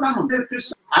Brahman. They are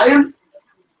Krishna. I am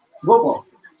Gopa.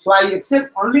 So I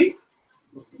accept only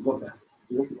Gopa.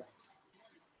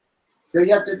 So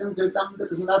here Chaitanya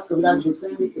Krishnadas Kaviraj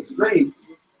Goswami explained,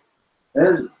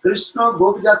 Krishna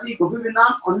Gopjati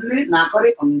Gopivinna only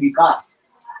Nakare Angikar.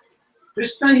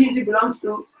 Krishna, he belongs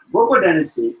to Gopa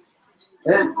dynasty,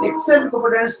 except Gopa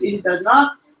dynasty, he does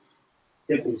not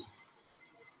take it.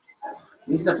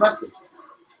 This is the process.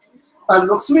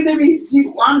 Lakshmi Devi, she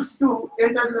wants to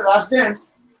enter the last dance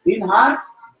in her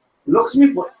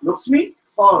Lakshmi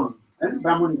form and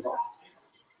Brahmani form.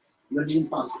 That is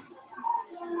impossible.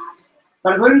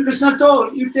 But when Krishna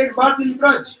told, you take birth in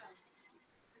Braj,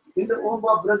 in the womb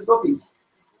of Braj Gopi,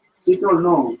 she told,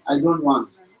 no, I don't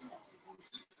want.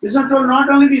 Krishna told not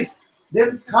only this,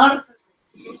 then third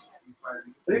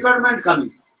requirement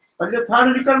coming. What is the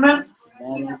third requirement?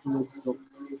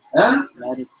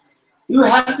 You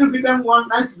have to become one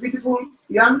nice, beautiful,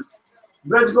 young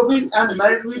Braj Gopis and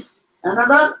married with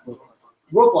another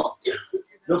Gopa.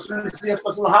 Lakshmi says,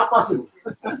 how possible?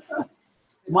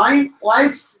 My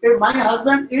wife, my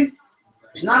husband is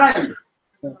Narayan.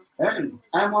 And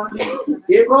I am only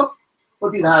Eko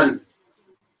Patidhari.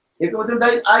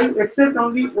 I accept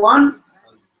only one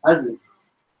husband.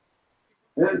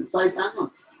 So I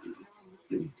cannot.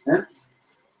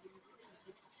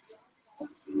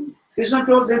 Krishna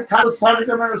told the third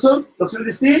requirement also,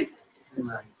 Lakshmi see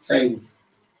failed.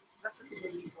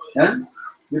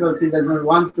 Because he does not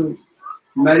want to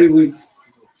marry with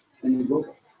any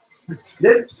Gopa.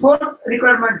 Then fourth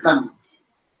requirement comes.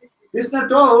 Krishna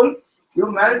told,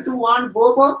 you marry to one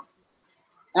Gopa,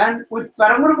 And with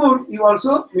Paramur mood, you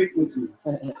also meet with me.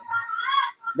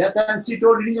 That time she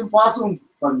told it is impossible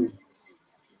for me.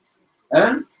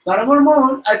 And Paramur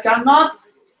mood, I cannot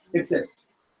accept.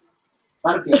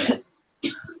 Perfect.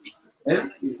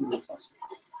 And this is the first.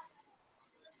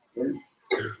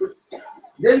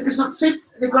 Then Krishna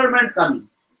fifth requirement coming.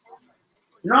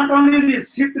 Not only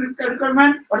this fifth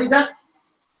requirement, what is that?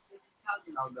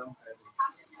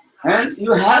 And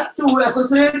you have to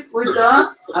associate with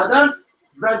the others,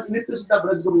 Braj, Nityasita,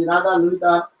 Braj Gopi, Radha,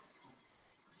 Lulita,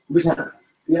 Vishaka.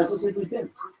 You associate with them.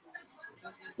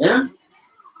 Yeah?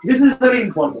 This is very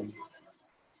important.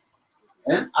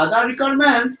 And other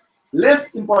requirement,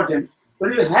 less important,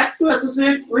 but you have to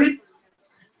associate with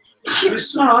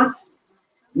Krishna's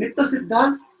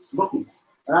Nityasiddhas Gopis,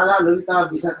 Radha, Lulita,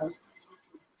 Vishaka.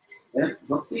 Yeah?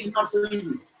 Bhakti is not so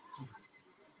easy.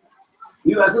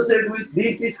 You associate with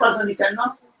this person, you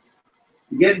cannot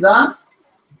get the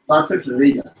perfect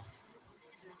result.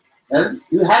 And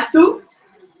you have to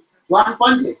one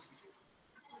punch it.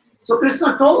 So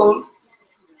Krishna told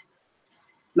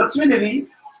Lakshmi Devi,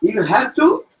 you have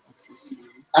to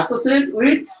associate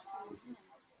with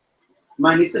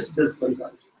my Nityasiddhas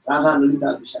Parikar, Radha,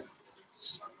 Lulita, Vishaka.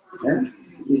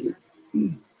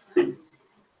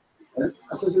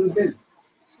 Associate with them.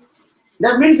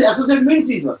 That means associate means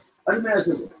is what? What do you mean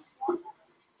associate?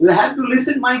 You have to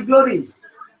listen my glories.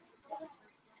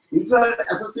 If you are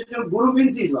associated with Guru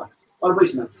means is what? Or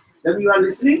Vaishnava. Then you are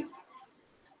listening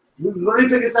the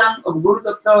glorification of Guru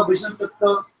Tattva, Vaishnava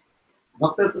Tattva,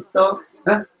 Bhakta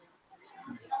Tattva.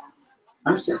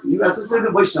 Understand? You associate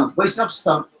with Vaishnava, Vaishnava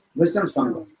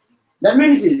Sangha. That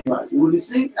means is what? You are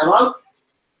listening about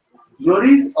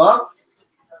glories of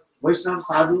Vaishnava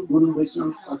Sadhu, Guru,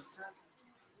 Vaishnava Shastra.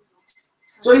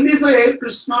 So in this way,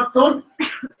 Krishna told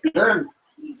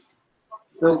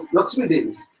so Lakshmi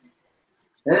Devi.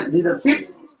 This is the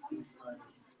fifth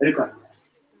requirement.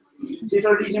 She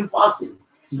told it is impossible.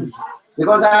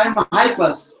 Because I am a high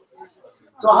class.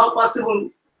 So how possible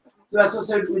to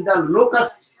associate with the low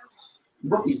caste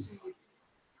gopis?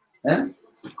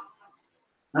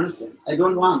 Understand? I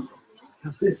don't want.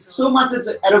 It's so much it's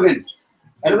arrogant.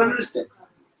 Arrogant, understand?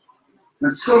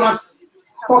 And so much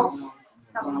pop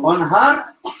on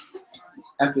her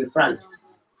actual pride.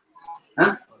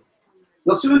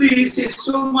 Lakshmi Devi is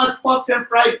so much pop and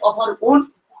pride of her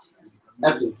own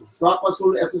activities. So how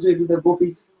possible to associate with the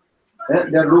gopis?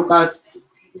 Their low caste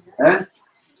and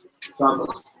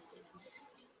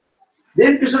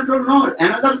then Krishna told no,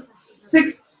 another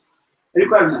 6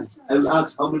 requirements. I will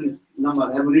ask how many number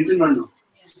I have written or no.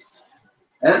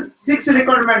 6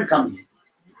 requirements coming.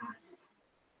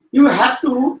 You have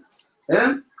to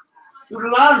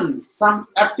learn some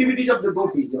activities of the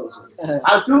gopis also.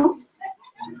 How to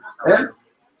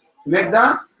make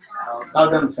the cow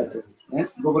dung fetid.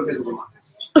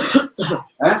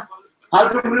 How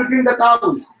to milking the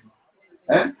cows.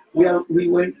 We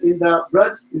went in the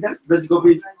Braj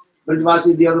Gopis,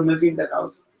 Brajvasi, they are milking the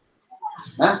cows.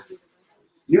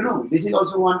 You know, this is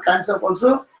also one kind of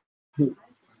also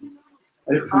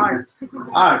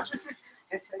art.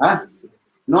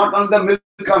 Not on the milk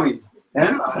coming.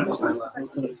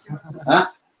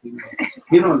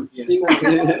 He knows.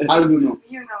 How do you know?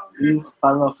 You know.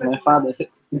 Father of my father.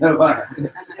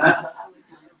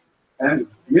 And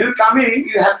milk coming,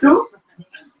 you have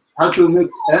to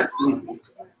milk.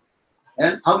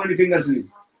 And how many fingers you need?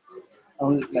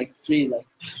 Only like 3, like.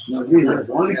 No, these are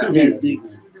only 2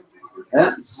 fingers.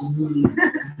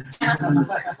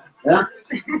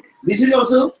 This is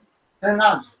also an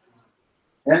art.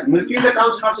 Milking the cow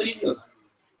is not so easy.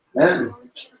 You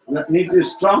need to be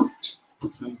strong.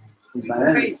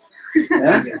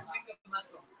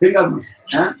 Finger muscle.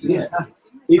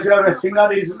 If your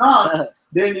finger is not,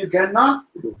 then you cannot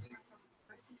do.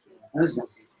 Understand?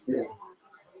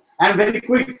 And very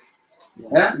quick.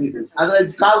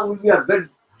 Otherwise, cow will be a bit.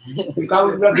 The cow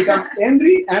will become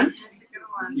angry and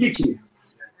kick you.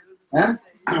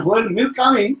 When milk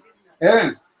coming,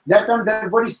 that time their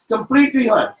body is completely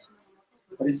hurt.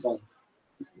 What is called?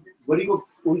 Body को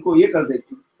उनको ये कर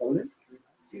देती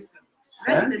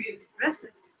है,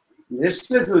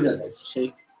 restless हो जाता है,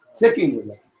 shaking हो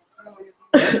जाता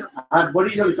है. Our body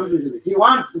is completely. She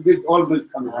wants to get all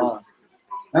milk coming out.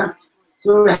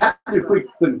 So we have to be quick.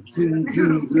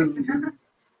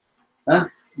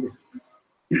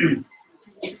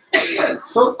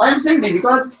 So I'm saying this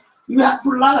because you have to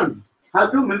learn how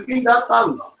to milking the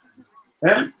cows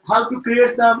and how to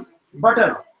create the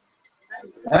butter.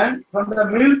 And from the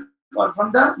milk or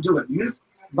from the sugar, milk,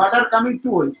 butter coming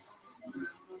 2 ways.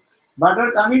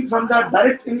 Butter coming from the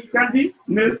direct milk can be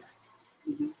milk.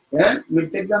 And we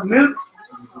take the milk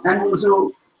and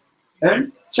also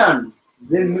and churn.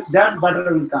 Then that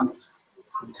butter will come.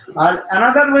 Or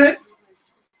another way,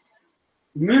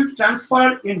 milk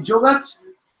transferred in yogurt,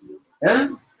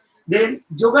 and then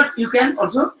yogurt you can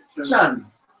also churn.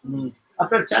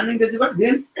 After churning the yogurt,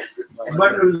 then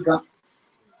butter will come.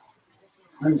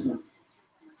 Understand?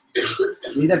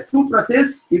 These are two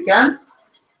processes you can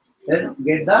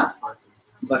get the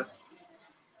butter.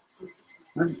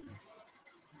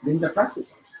 This is the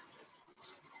process.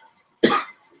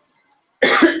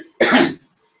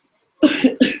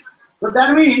 So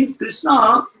that means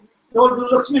Krishna told to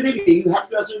Lakshmi Devi, you have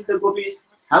to assume the gopis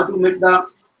how to make the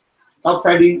cow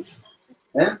feeding,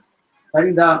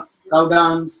 feeding the cow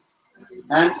dams,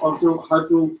 and also how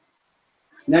to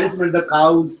nourishment the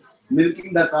cows,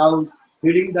 milking the cows,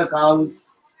 feeding the cows.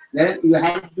 Then you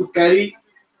have to carry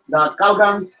the cow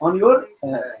dams on your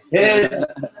head.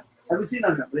 Have you seen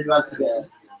on the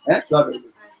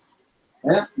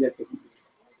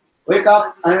wake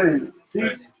up and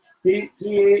 3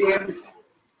 a.m.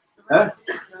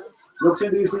 Lakshmi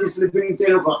Devi is sleeping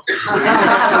 10 o'clock.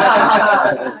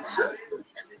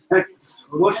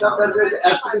 Most of the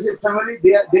astrological family,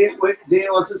 they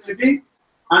also sleeping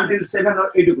until 7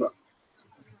 or 8 o'clock.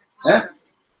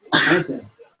 Understand?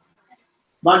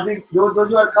 But those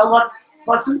who are covered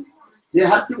person, they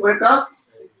have to wake up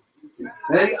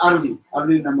very early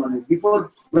in the morning,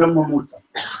 before Brahma Muhurta.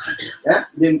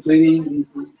 Then cleaning.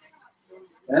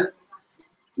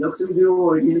 Lakshmi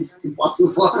Devi is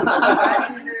impossible.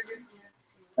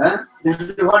 This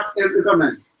is what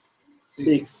requirement?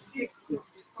 6.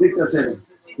 6 or 7.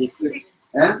 6.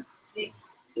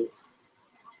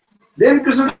 Then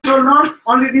Krishna told not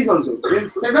only this also. Then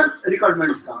 7th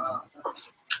requirements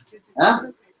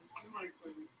come.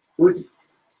 With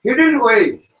hidden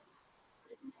way.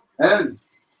 And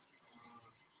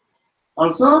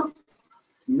also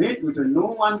meet which no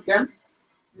one can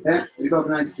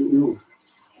recognize to you.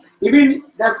 Even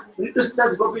that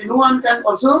Nitya Gopi, no one can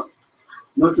also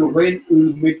know to when you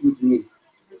will meet with me.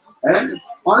 And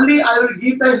only I will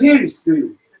give the hints to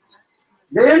you.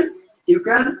 Then you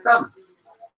can come.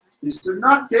 You should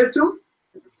not tell to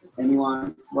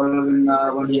anyone.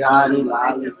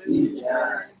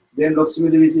 Then Lakshmi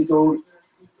Devi told,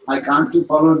 I can't to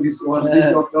follow this one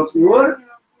of your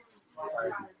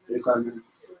requirement.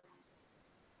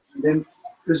 Then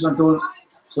Krishna told,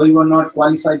 so you are not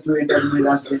qualified to enter my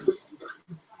last days.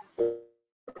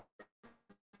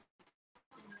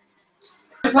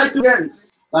 Qualified to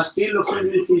dance, but still Lakshmi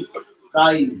Devi is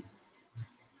crying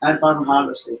and from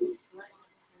heart steady.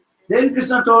 Then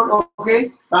Krishna told,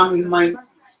 okay, come in my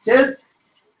chest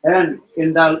and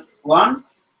in the one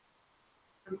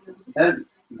and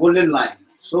golden line.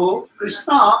 So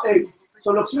Krishna,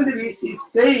 so Lakshmi Devi is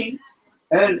staying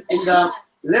and in the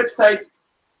left side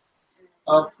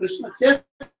of Krishna's chest.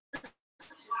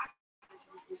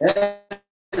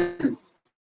 And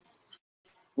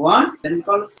one that is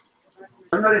called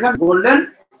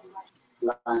golden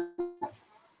line.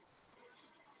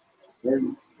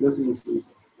 Then Lakshmi.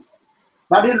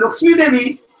 But in Lakshmi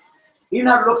Devi, in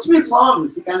her Lakshmi form,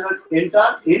 she cannot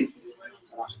enter in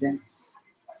Rashdan.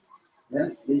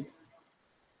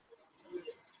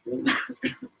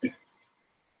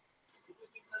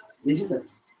 This is it.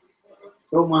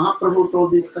 So Mahaprabhu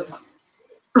told this katha.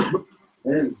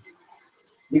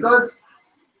 Because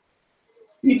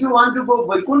if you want to go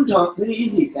Vaikuntha, very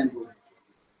easy you can go.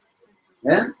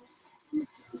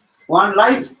 One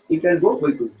life you can go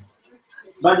Vaikuntha.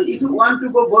 But if you want to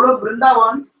go Golok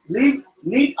Vrindavan, need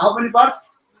how many births?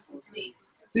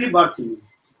 3 births.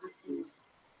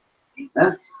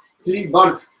 3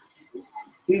 births.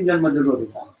 3 janma jaro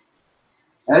hota.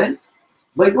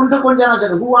 Vaikuntha kon jana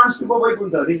chahta? Who wants to go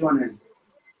Vaikuntha? Raise one hand.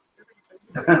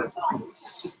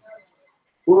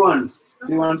 Who wants?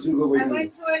 Who wants to go Vaikuntha? I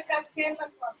want to wake up 10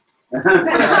 o'clock.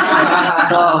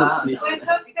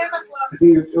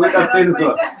 Wake up 10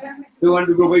 o'clock. You want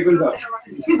to go Vaikuntha?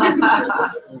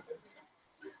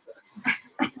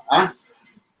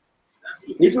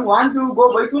 If you want to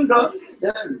go Vaikuntha,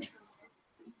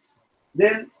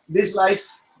 then this life,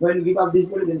 when you give up this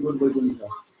body, then go to Vaikuntha.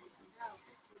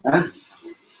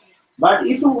 But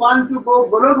if you want to go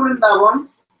Golok Vrindavan,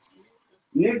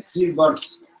 need 3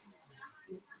 births.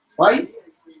 Why?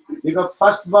 Because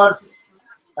first birth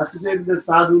associated with the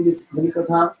sadhu is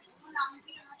Harikatha.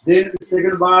 Then the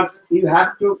second birth, you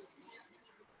have to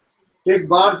take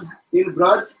birth in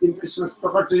Braj, in Krishna's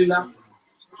property Lila.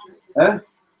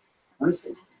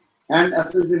 Understand? And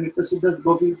associated with the Siddhas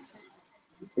Gopis,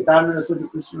 eternal associated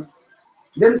with Krishna.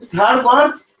 Then third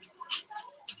birth,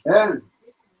 and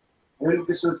in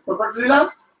Krishna's property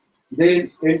Lila,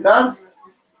 then enter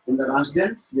in the Raj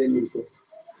dance, then you go.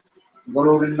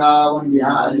 Guru Vrindavan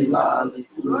Bihari Lal.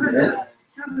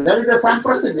 That is the same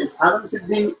process. Sadhan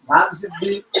Siddhi, Bhag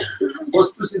Siddhi,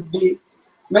 Vastu Siddhi,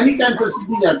 many kinds of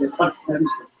siddhis are there. But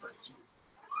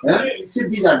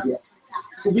siddhis are there.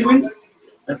 Siddhi means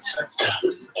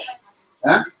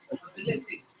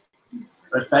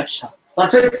perfection.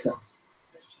 Perfection.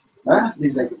 This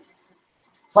is like it.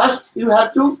 First, you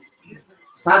have to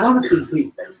sadhana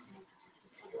siddhi,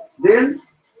 then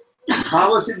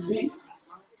bhava siddhi,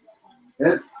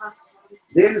 then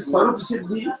sarup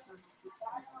siddhi,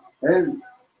 and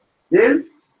then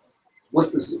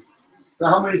vastu siddhi. So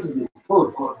how many siddhi?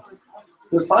 Four.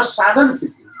 The first sadhana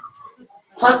siddhi.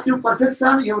 First you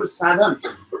perfection your sadhana,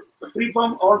 free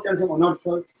from all kinds of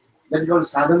anarthas. That is called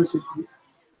sadhana siddhi.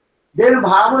 Then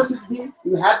bhava siddhi,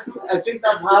 you have to attain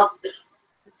the bhav.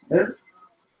 Then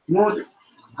mood,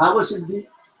 bhava siddhi.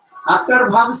 After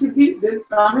bhava siddhi, then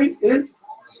coming in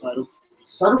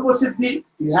sarupa siddhi,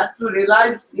 you have to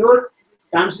realize your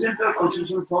transcendental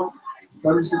constitutional form,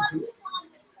 sarupa siddhi.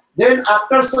 Then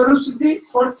after sarupa siddhi,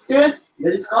 first stage,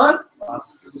 that is called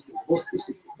vastu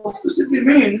siddhi. Vastu siddhi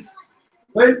means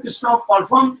when Krishna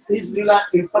performs his lila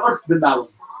in covered Vrindavan.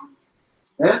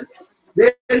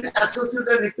 Then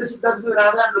associated Nitya Siddhas with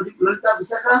Radha and Lalita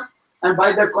Visakha, and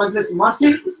by the causeless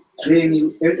mercy, then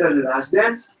you enter the Raj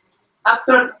dance.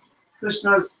 After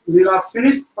Krishna's lila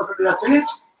finished,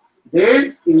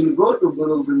 then you will go to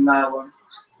Guru Vrindavan.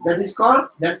 That is called,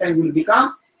 that time you will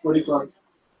become Korikor.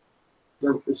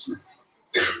 Krishna.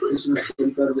 Krishna's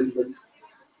Korikor will be.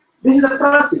 This is the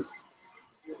process.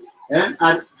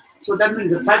 And so that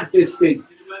means the 5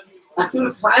 stages.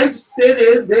 Actually 5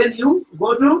 stages, then you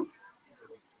go to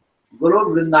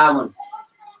Guru Vrindavan.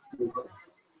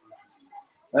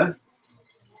 And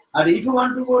if you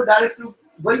want to go direct to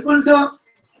Vaikuntha,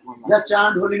 just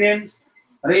chant holy names.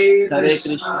 Hare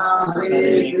Krishna,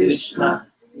 Hare Krishna,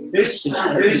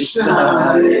 Krishna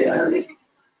Krishna, Hare Hare,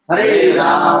 Hare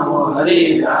Rama,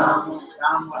 Hare Rama,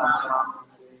 Rama Rama.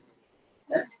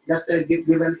 Just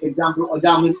give an example.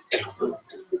 Ajamil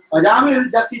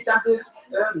just he chanted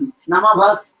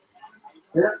Namabhas,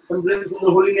 some names of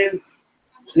the holy names.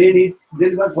 They need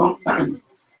deliver from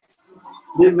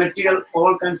the material,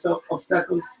 all kinds of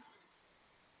obstacles.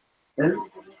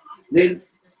 Then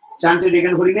chanted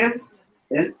again holy names,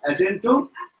 then attend to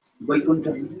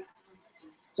Vaikuntha.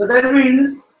 So that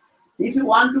means if you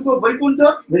want to go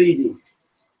Vaikuntha, very easy.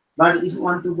 But if you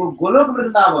want to go Golok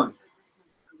Vrindavan,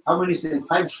 how many stages?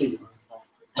 5 stages.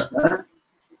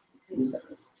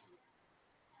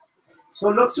 So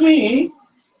Lakshmi,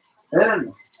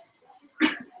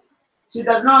 she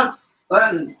does not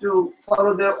want to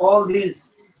follow all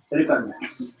these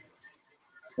requirements.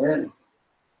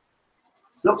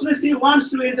 Lakshmi, she wants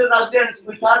to enter Rajya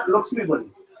without Lakshmi body.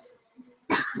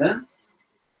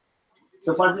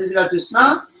 So for this,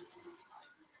 Krishna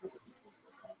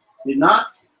did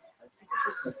not.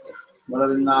 This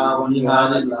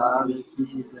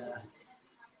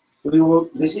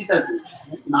is the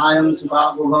Nayam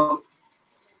Subha,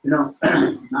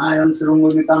 Nayam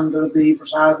Srungumitam Durti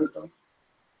Prasadatam.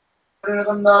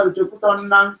 Gandhar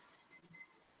Chukutanam,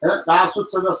 Rasut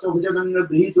Savasa Hujagan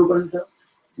Britu Kanta,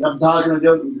 Labdhas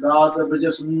Rata Braja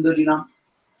Sundarinam.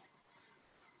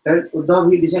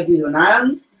 Uddhavi Dishaki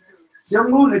Nayam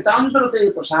Srungu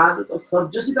Nitantrate Prasadatam,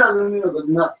 Subjusita Rumi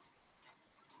Gandhar.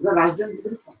 The Rajdan is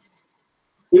very fun.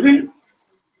 Even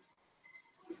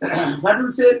what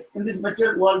will say in this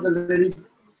material world, the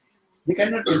ladies, they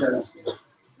cannot enter Rajdan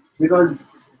because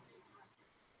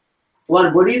our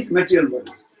body is material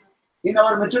body. In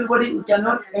our material body, we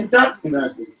cannot enter in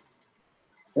Rajdan.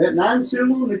 Nayan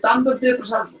Srimu Nitantate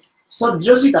Prasad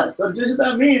Sajjosita.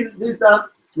 Sajjosita means these the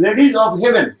ladies of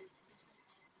heaven.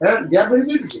 They are very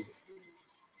beautiful.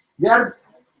 They are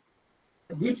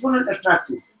beautiful and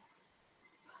attractive.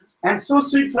 And so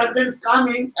sweet fragrance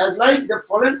coming as like the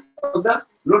fallen of the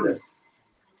lotus.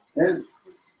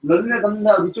 Lalina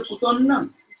Gandha Rucha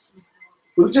Kutanam.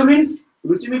 Rucha means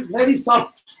very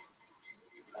soft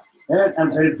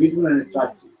and very beautiful and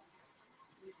attractive.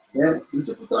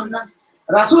 Rucha Kutanam.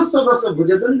 Rasotsavasa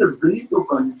Bhujadanda Grito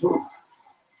Kanto.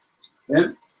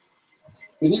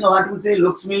 Even what we say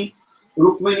Lakshmi,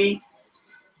 Rukmini,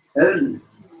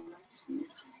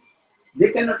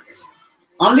 they cannot.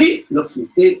 Only Lakshmi,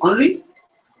 they only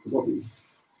gopis.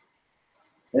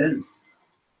 Only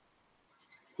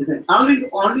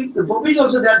the gopis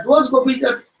also, that those gopis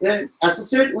that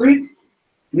associate with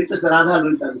Nitya Radha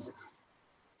Lalita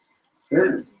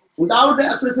Visakha. Without the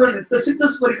association with Nitya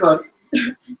Siddhas Parikar,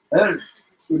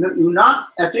 you will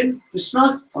not attain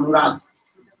Krishna's Anurag.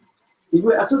 If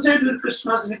you associate with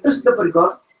Krishna's Nitya Siddha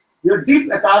Parikar, your deep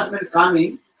attachment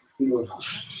coming in your heart.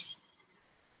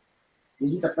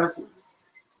 This is the process.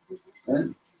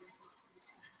 And,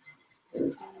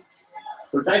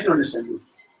 so try to understand it.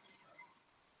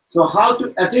 So how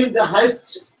to attain the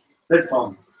highest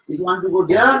platform? If you want to go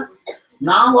there,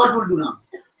 now what will do now?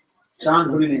 Chant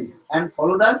holy names and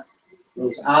follow the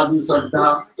rules. Adu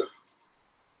Saddha,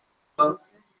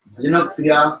 Bhajana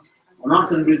Kriya,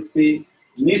 Anarsan Vritti,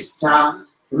 Nishtha,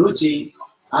 Ruchi,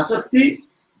 Asakti,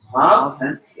 Bhav,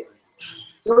 and Care.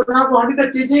 So now what is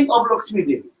the teaching of Lakshmi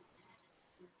Devi?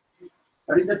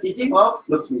 What is the teaching of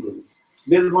Lakshmi Devi?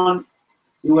 Bilbon,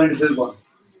 you went Bilbon.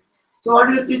 So what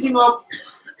is the teaching of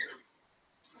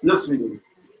Lakshmi Devi?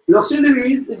 Lakshmi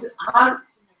Devi is her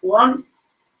one,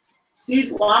 she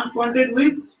is one pointed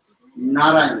with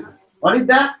Narayana. What is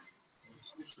that?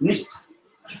 Nishtha.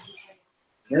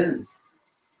 Then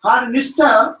her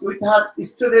Nishtha with her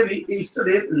Ishtadevi,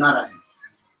 Ishtadev Narayana.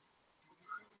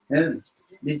 Then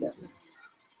this is that.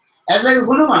 As like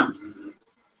Hanuman,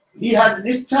 he has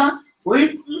Nishtha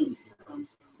with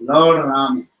Lord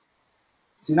Ram.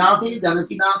 Sinati,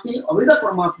 Janakinati, Avida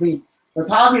Paramatmi,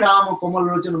 Tathavi Rama Komal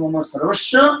Lochana Mama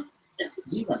Sarvasya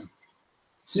Jivan.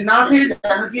 Sinati,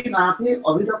 Janakinati,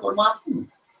 Avida Paramatmi.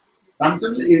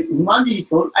 Ramchandra, Humanji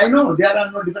told, I know there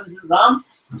are no different between Ram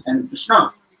and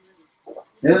Krishna.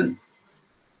 Then,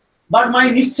 but my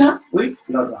Nishtha with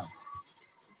Lord Ram.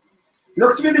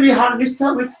 Lakshmi Devi had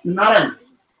Nishtha with Narayan,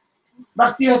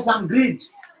 but she has some greed.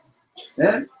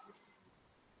 Then,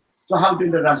 so how to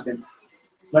interact them?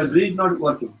 But greed not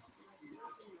working.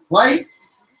 Why?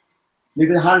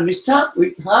 Because her Nishtha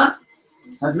with her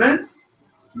husband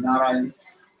Narayan.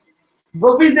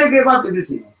 Gopis, they gave up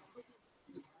everything.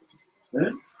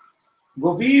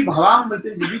 Gopi Bhavam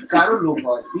Mriti Karo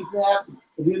Loka. If you have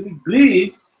really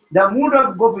greed, the mood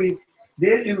of Gopis,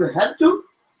 then you have to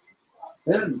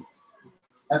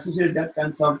associate that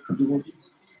kind of devotees.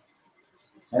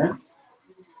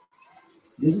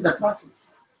 This is the process.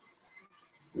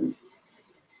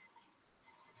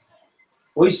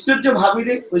 ঐশ্বর্য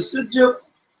ভাবিরে ঐশ্বর্য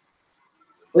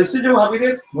ভাবিরে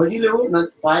ভজিলেও না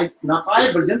পায়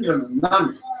Brajendra none.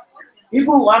 If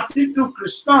you worship to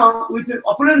Krishna with an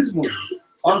opulence mood,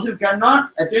 also you cannot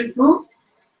attain to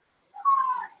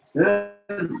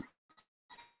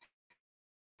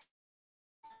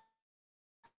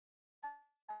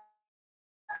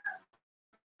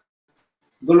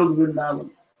Golok Vrindavan.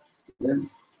 Then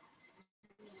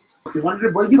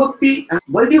Vaidhi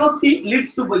Bhakti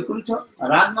leads to Vaikuntha,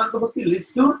 Ragmarga Bhakti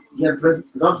leads to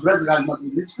Braj Ragmarga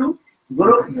leads to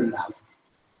Golok Vrindavan.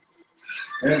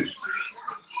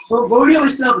 So Gaudiya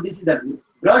Vaishnava, this is that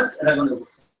Braj Ragmarga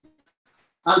Bhakti.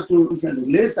 How to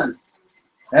relation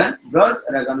Braj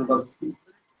Ragmarga Bhakti.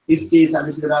 Isti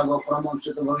Sabhishya Raga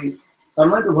Paramamshata Bhavi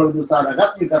Karmaitu Bhavidusa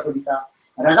Ragatmika Padita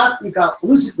Ragatmika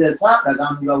Unusidesa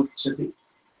Ragamura Uchati.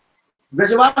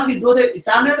 Brajavasi, though they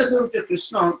eternal associated with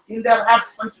Krishna, in their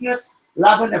hearts continuous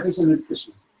love and affection with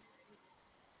Krishna.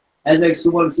 As like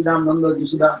Subal, Siddham, Nanda,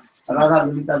 Yasuda,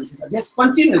 Radha, Vinita, Visita. Yes,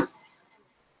 continuous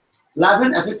love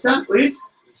and affection with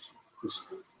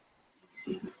Krishna.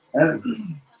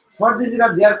 For this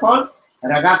regard, they are called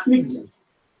Ragatmik zone.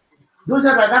 Those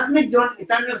are Ragatmik zone,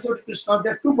 eternal associated with Krishna, they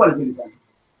are two qualifications.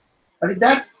 But is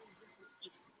that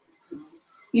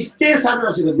stay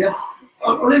Sarvasika, they are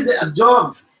always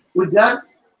absorbed with their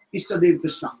Ishtadev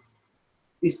Krishna.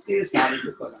 Stay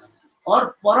Sarvasika.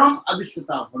 Or Param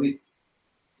Abhishtata Bhavit.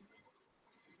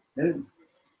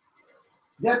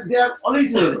 They are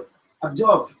always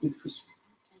absorbed with Krishna.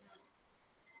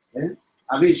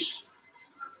 Avish.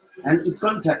 And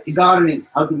Utkantha, eagerness,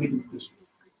 how to meet with Krishna.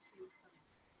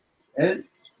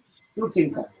 Two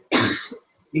things are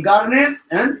eagerness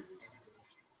and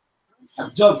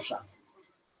absorption.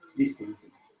 These things.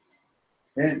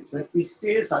 So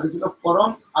stay Sarvasika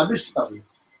Param Abhishtata Bhavit.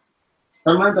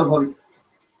 Karmanta Bhavit.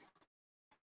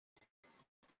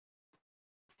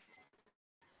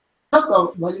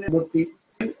 Bhajana Bhakti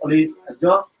always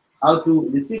absorb how to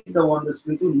receive the one, the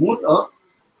spiritual mood of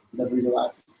the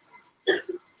Brajavasis.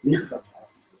 This is the power.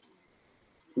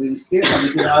 We stay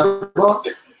Sarvasika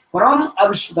Param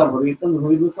Abhishtata Bhavit and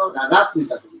Bhavidusa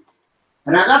Ragatmika Bhavit.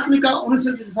 Ragatmika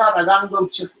Unusidisa Raganuga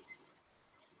Uchati.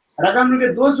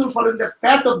 Raganuga, those who follow the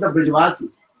path of the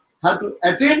Brajavasis have to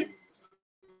attain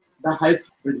the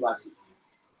highest Brajavasis.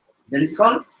 That is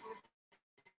called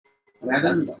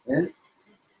Raganuga.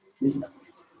 This is the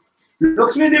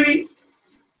Lakshmi Devi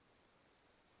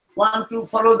want to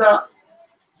follow the,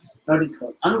 what is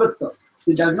called Anugatta.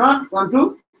 She does not want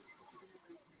to.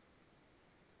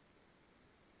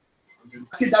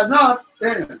 She does not.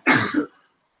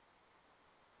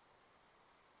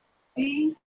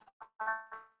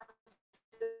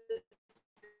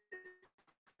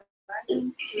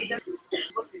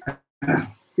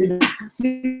 She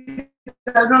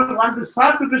does not want to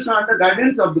serve to Krishna under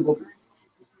guidance of the Gopi.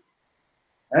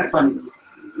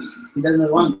 He does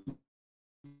not want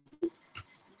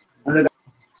under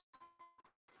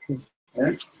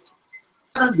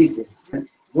this.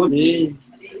 So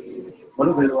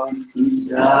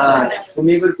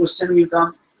maybe a question will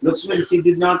come. Lakshmi, she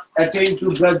did not attain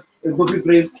to Gopi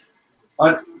Prem,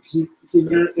 or she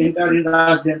didn't enter in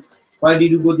Raj dance. Why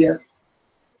did you go there?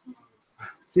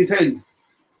 She failed.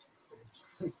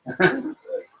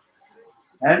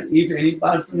 And if any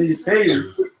person is failed,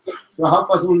 so how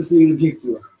possible she will give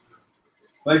to her?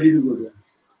 Why did you go there?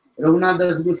 Raghunath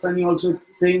Das Goswami also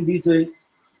saying this way.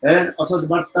 Asad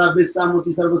Bhatta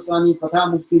Vissamati Sarvaswani Patha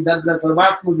Mukti Dadra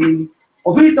Sarvatmudini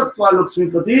Abhitatva Lakshmi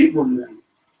Pati Bhumyani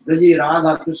Raji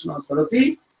Radha Krishna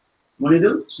Sarati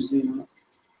Manidu Shishimana.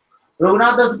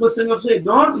 Raghunath Das Goswami also say,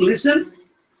 don't listen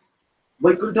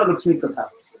Vaikuntha Lakshmi Katha.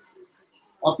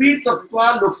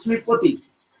 Abhitatva Lakshmi Pati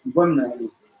Bhumyani.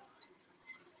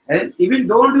 And even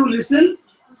don't you listen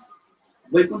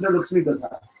Vaikuntha Lakshmi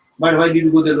Katha. But why did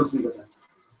you go there Lakshmi Katha?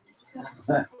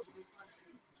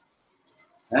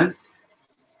 And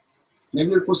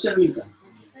maybe a question will come.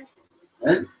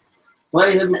 And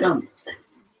why have you come?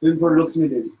 Even for Lakshmi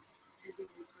Devi.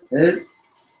 And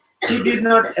she did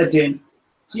not attend.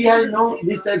 She has no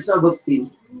these types of bhakti.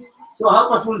 So how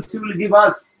possible she will give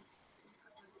us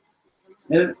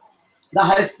the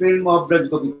highest prem of Braj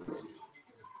Gopi?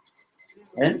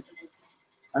 And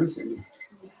understand?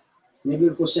 Maybe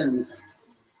a question will come.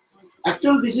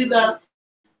 Actually, this is the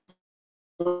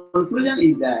conclusion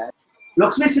is that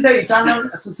Lakshmi is the eternal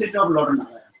associate of Lord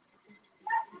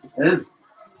Narayana.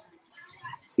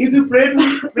 If you pray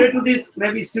to this,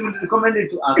 maybe she will recommend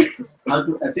it to us how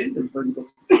to attend the Braj.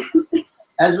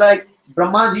 As like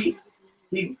Brahmaji,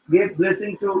 he gave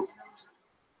blessing to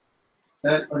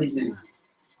what is his name?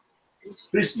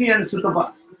 Krishna and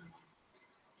Sutapa.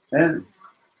 And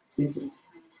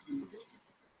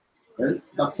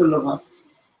Tapsulabha.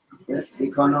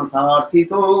 Ekhano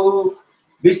sarthito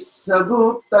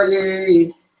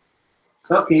Vishwaguptaye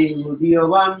Sakhe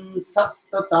Udiyavan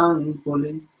Saptatang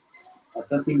Puli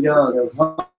Atati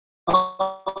Jadabha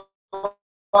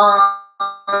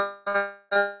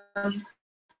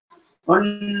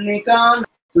Annikan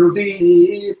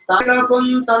Truti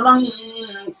Tarakuntalang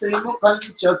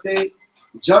Srimukhanchate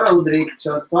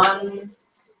Jaraudrekchatvan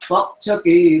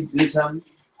Pakchake Drisam.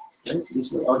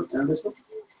 This is understood?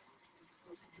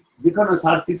 Dikhana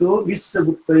sarthito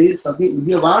Vishwaguptaye Sakhe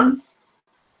Udiyavan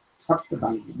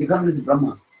Saptatang. Dikhana is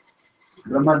Brahma.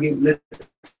 Brahma gave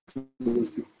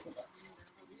blessing.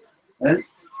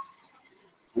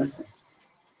 Yes.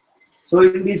 So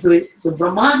in this way, so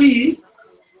Brahmaji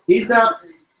is the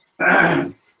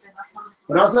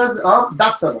process of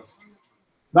Dasavas,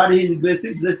 but he is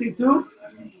blessing to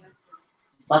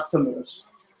Vatsalavas.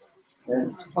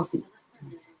 Possible.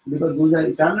 Because those are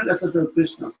eternal assets of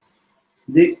Krishna.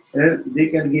 They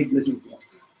can give blessing to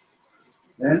us.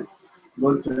 Then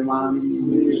go to the man.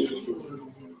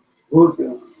 Go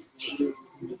to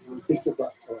 6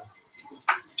 o'clock.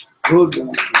 Go to the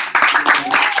man.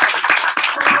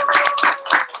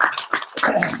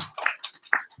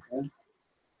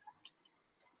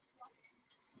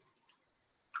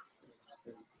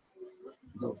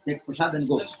 Go, take prasad and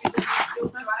go.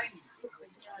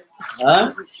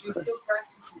 Huh? She's still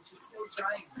practicing. She's still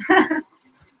trying.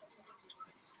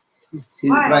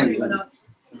 She's crying.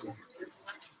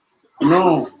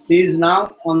 No, she is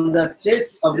now on the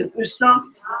chest of the Krishna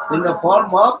in the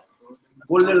form of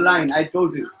golden line. I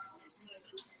told you.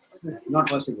 Not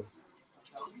possible.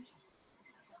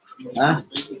 Huh?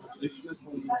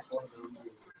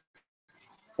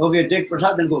 Okay, take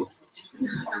prasad and go.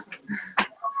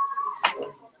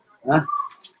 Huh?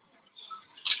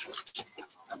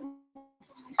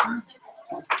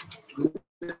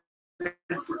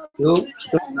 Two.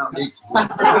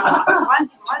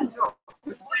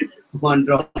 One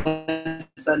drop.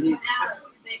 Sunny.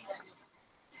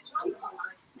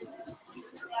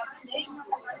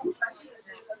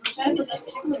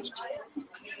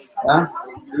 Huh?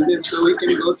 So we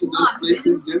can go to those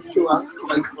places just to ask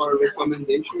like for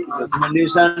recommendation.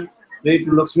 Recommendation. Pray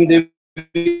to Lakshmi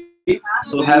Devi.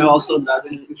 To have also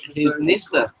his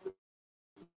nista.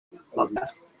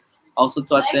 Also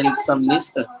to attend some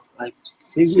nista. Like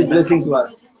She's a blessing to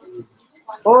us.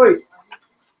 Oi!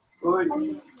 Oi!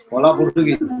 Hola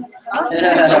Portuguese.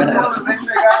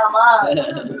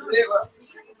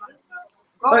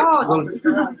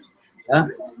 Huh?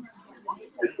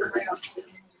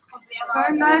 So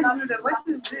nice, Buddha. What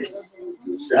is this?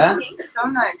 Huh? So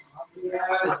nice.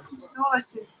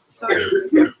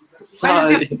 Sorry.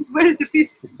 Sorry. Where is the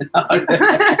piece?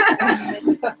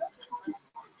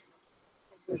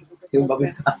 You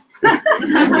Bobby's.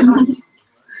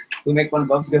 To make one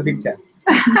Bob's picture.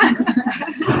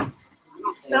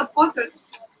 Self-portrait.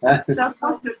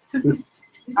 Self-portrait.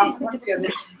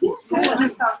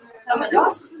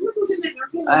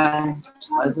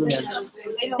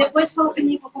 Depois falou que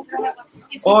nem vou comprar um negócio.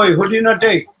 Oi, who did you not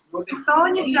take?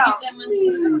 Tony взял.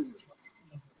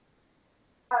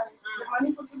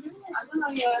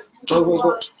 Go, go,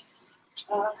 go.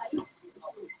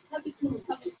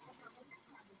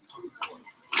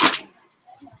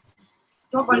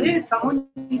 Кто болеет, тому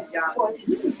нельзя.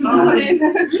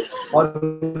 All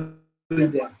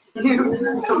is there.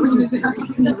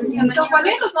 Então,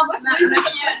 falei, eu não vou fazer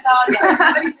aqui.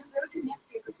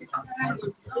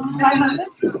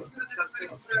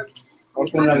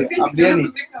 Up there,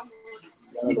 nahi?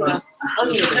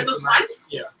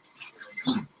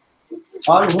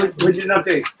 Or who did not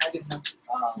take?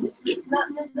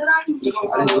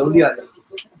 अरे जल्दी आ जाओ.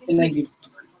 Thank you.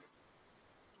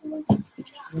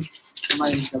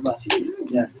 My Sabah.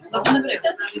 Yeah.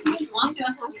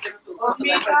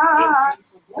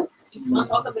 You want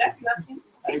autograph?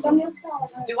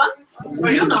 You want? For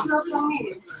you, no?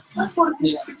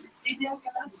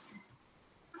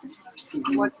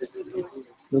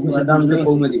 लोगों से दाम में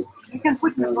को मत दियो. You can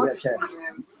put the photo. अच्छा है.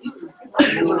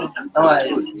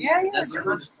 Yeah.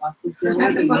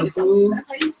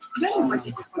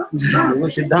 लोगों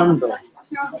सिद्धांत दो.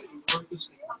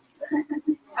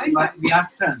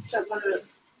 व्याकरण.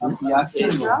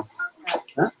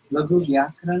 हाँ? लघु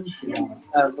व्याकरण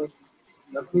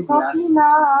लघु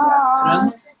व्याकरण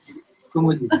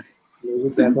कुमुदी. लोगों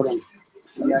व्याकरण.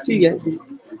 ठीक है.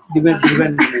 Depend.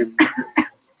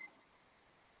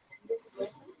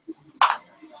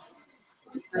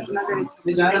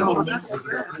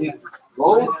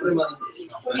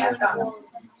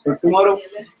 So tomorrow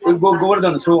we'll go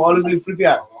Govardhan. So all will be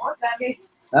prepared.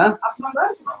 Huh?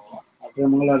 After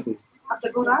Mangal Aarti.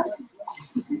 After Gora?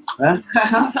 Huh?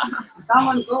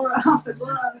 Someone go after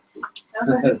Gora.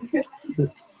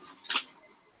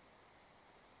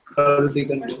 Aarti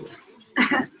can go.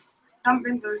 Some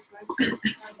vendors like.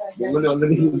 Mangal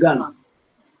already you've done.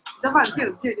 Давай, где?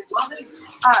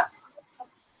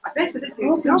 Опять вот эти.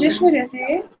 Ну, где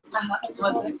швыряты?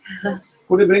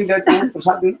 Could you bring that to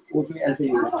Prasad? Okay, ऐसे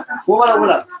ही. वो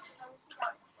वाला.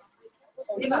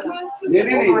 नहीं.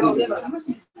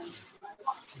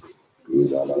 ये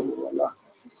वाला.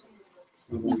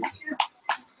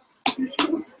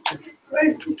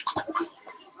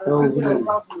 So good.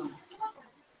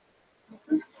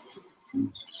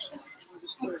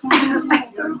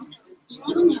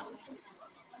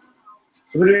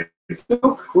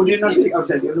 Who did not take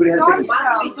outside? Everybody has taken.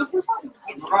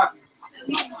 Huh?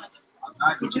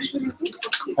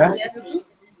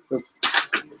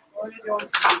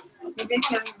 Maybe I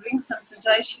can bring some to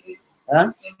Jayashri.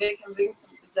 Huh? Maybe I can bring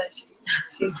some to Jayashri.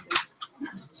 She's sick.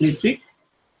 She's sick?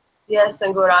 Yes,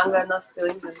 and Goranga not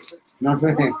feeling very good. Not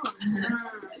really.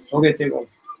 Okay, take off.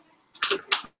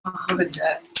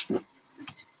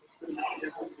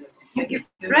 You give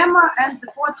Rema and the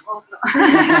pots also.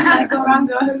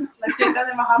 Goranga, like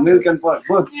Chaitanya Mahaprabhu. Milk and pot,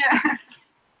 both. Yeah.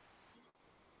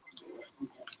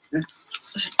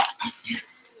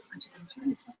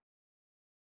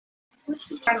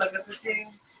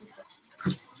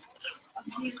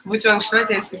 Будем в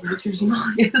Швеции, если будем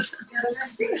заниматься.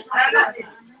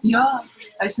 Ja,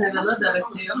 aš ne viena dar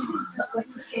atėjau.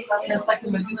 Mes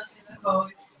sakėme,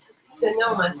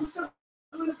 seniau mes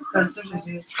kartu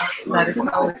žodžiais, dar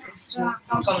įsikaujais,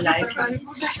 sukom leisime.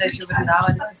 Aš jau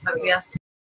Vrindavan tiesiog miestą.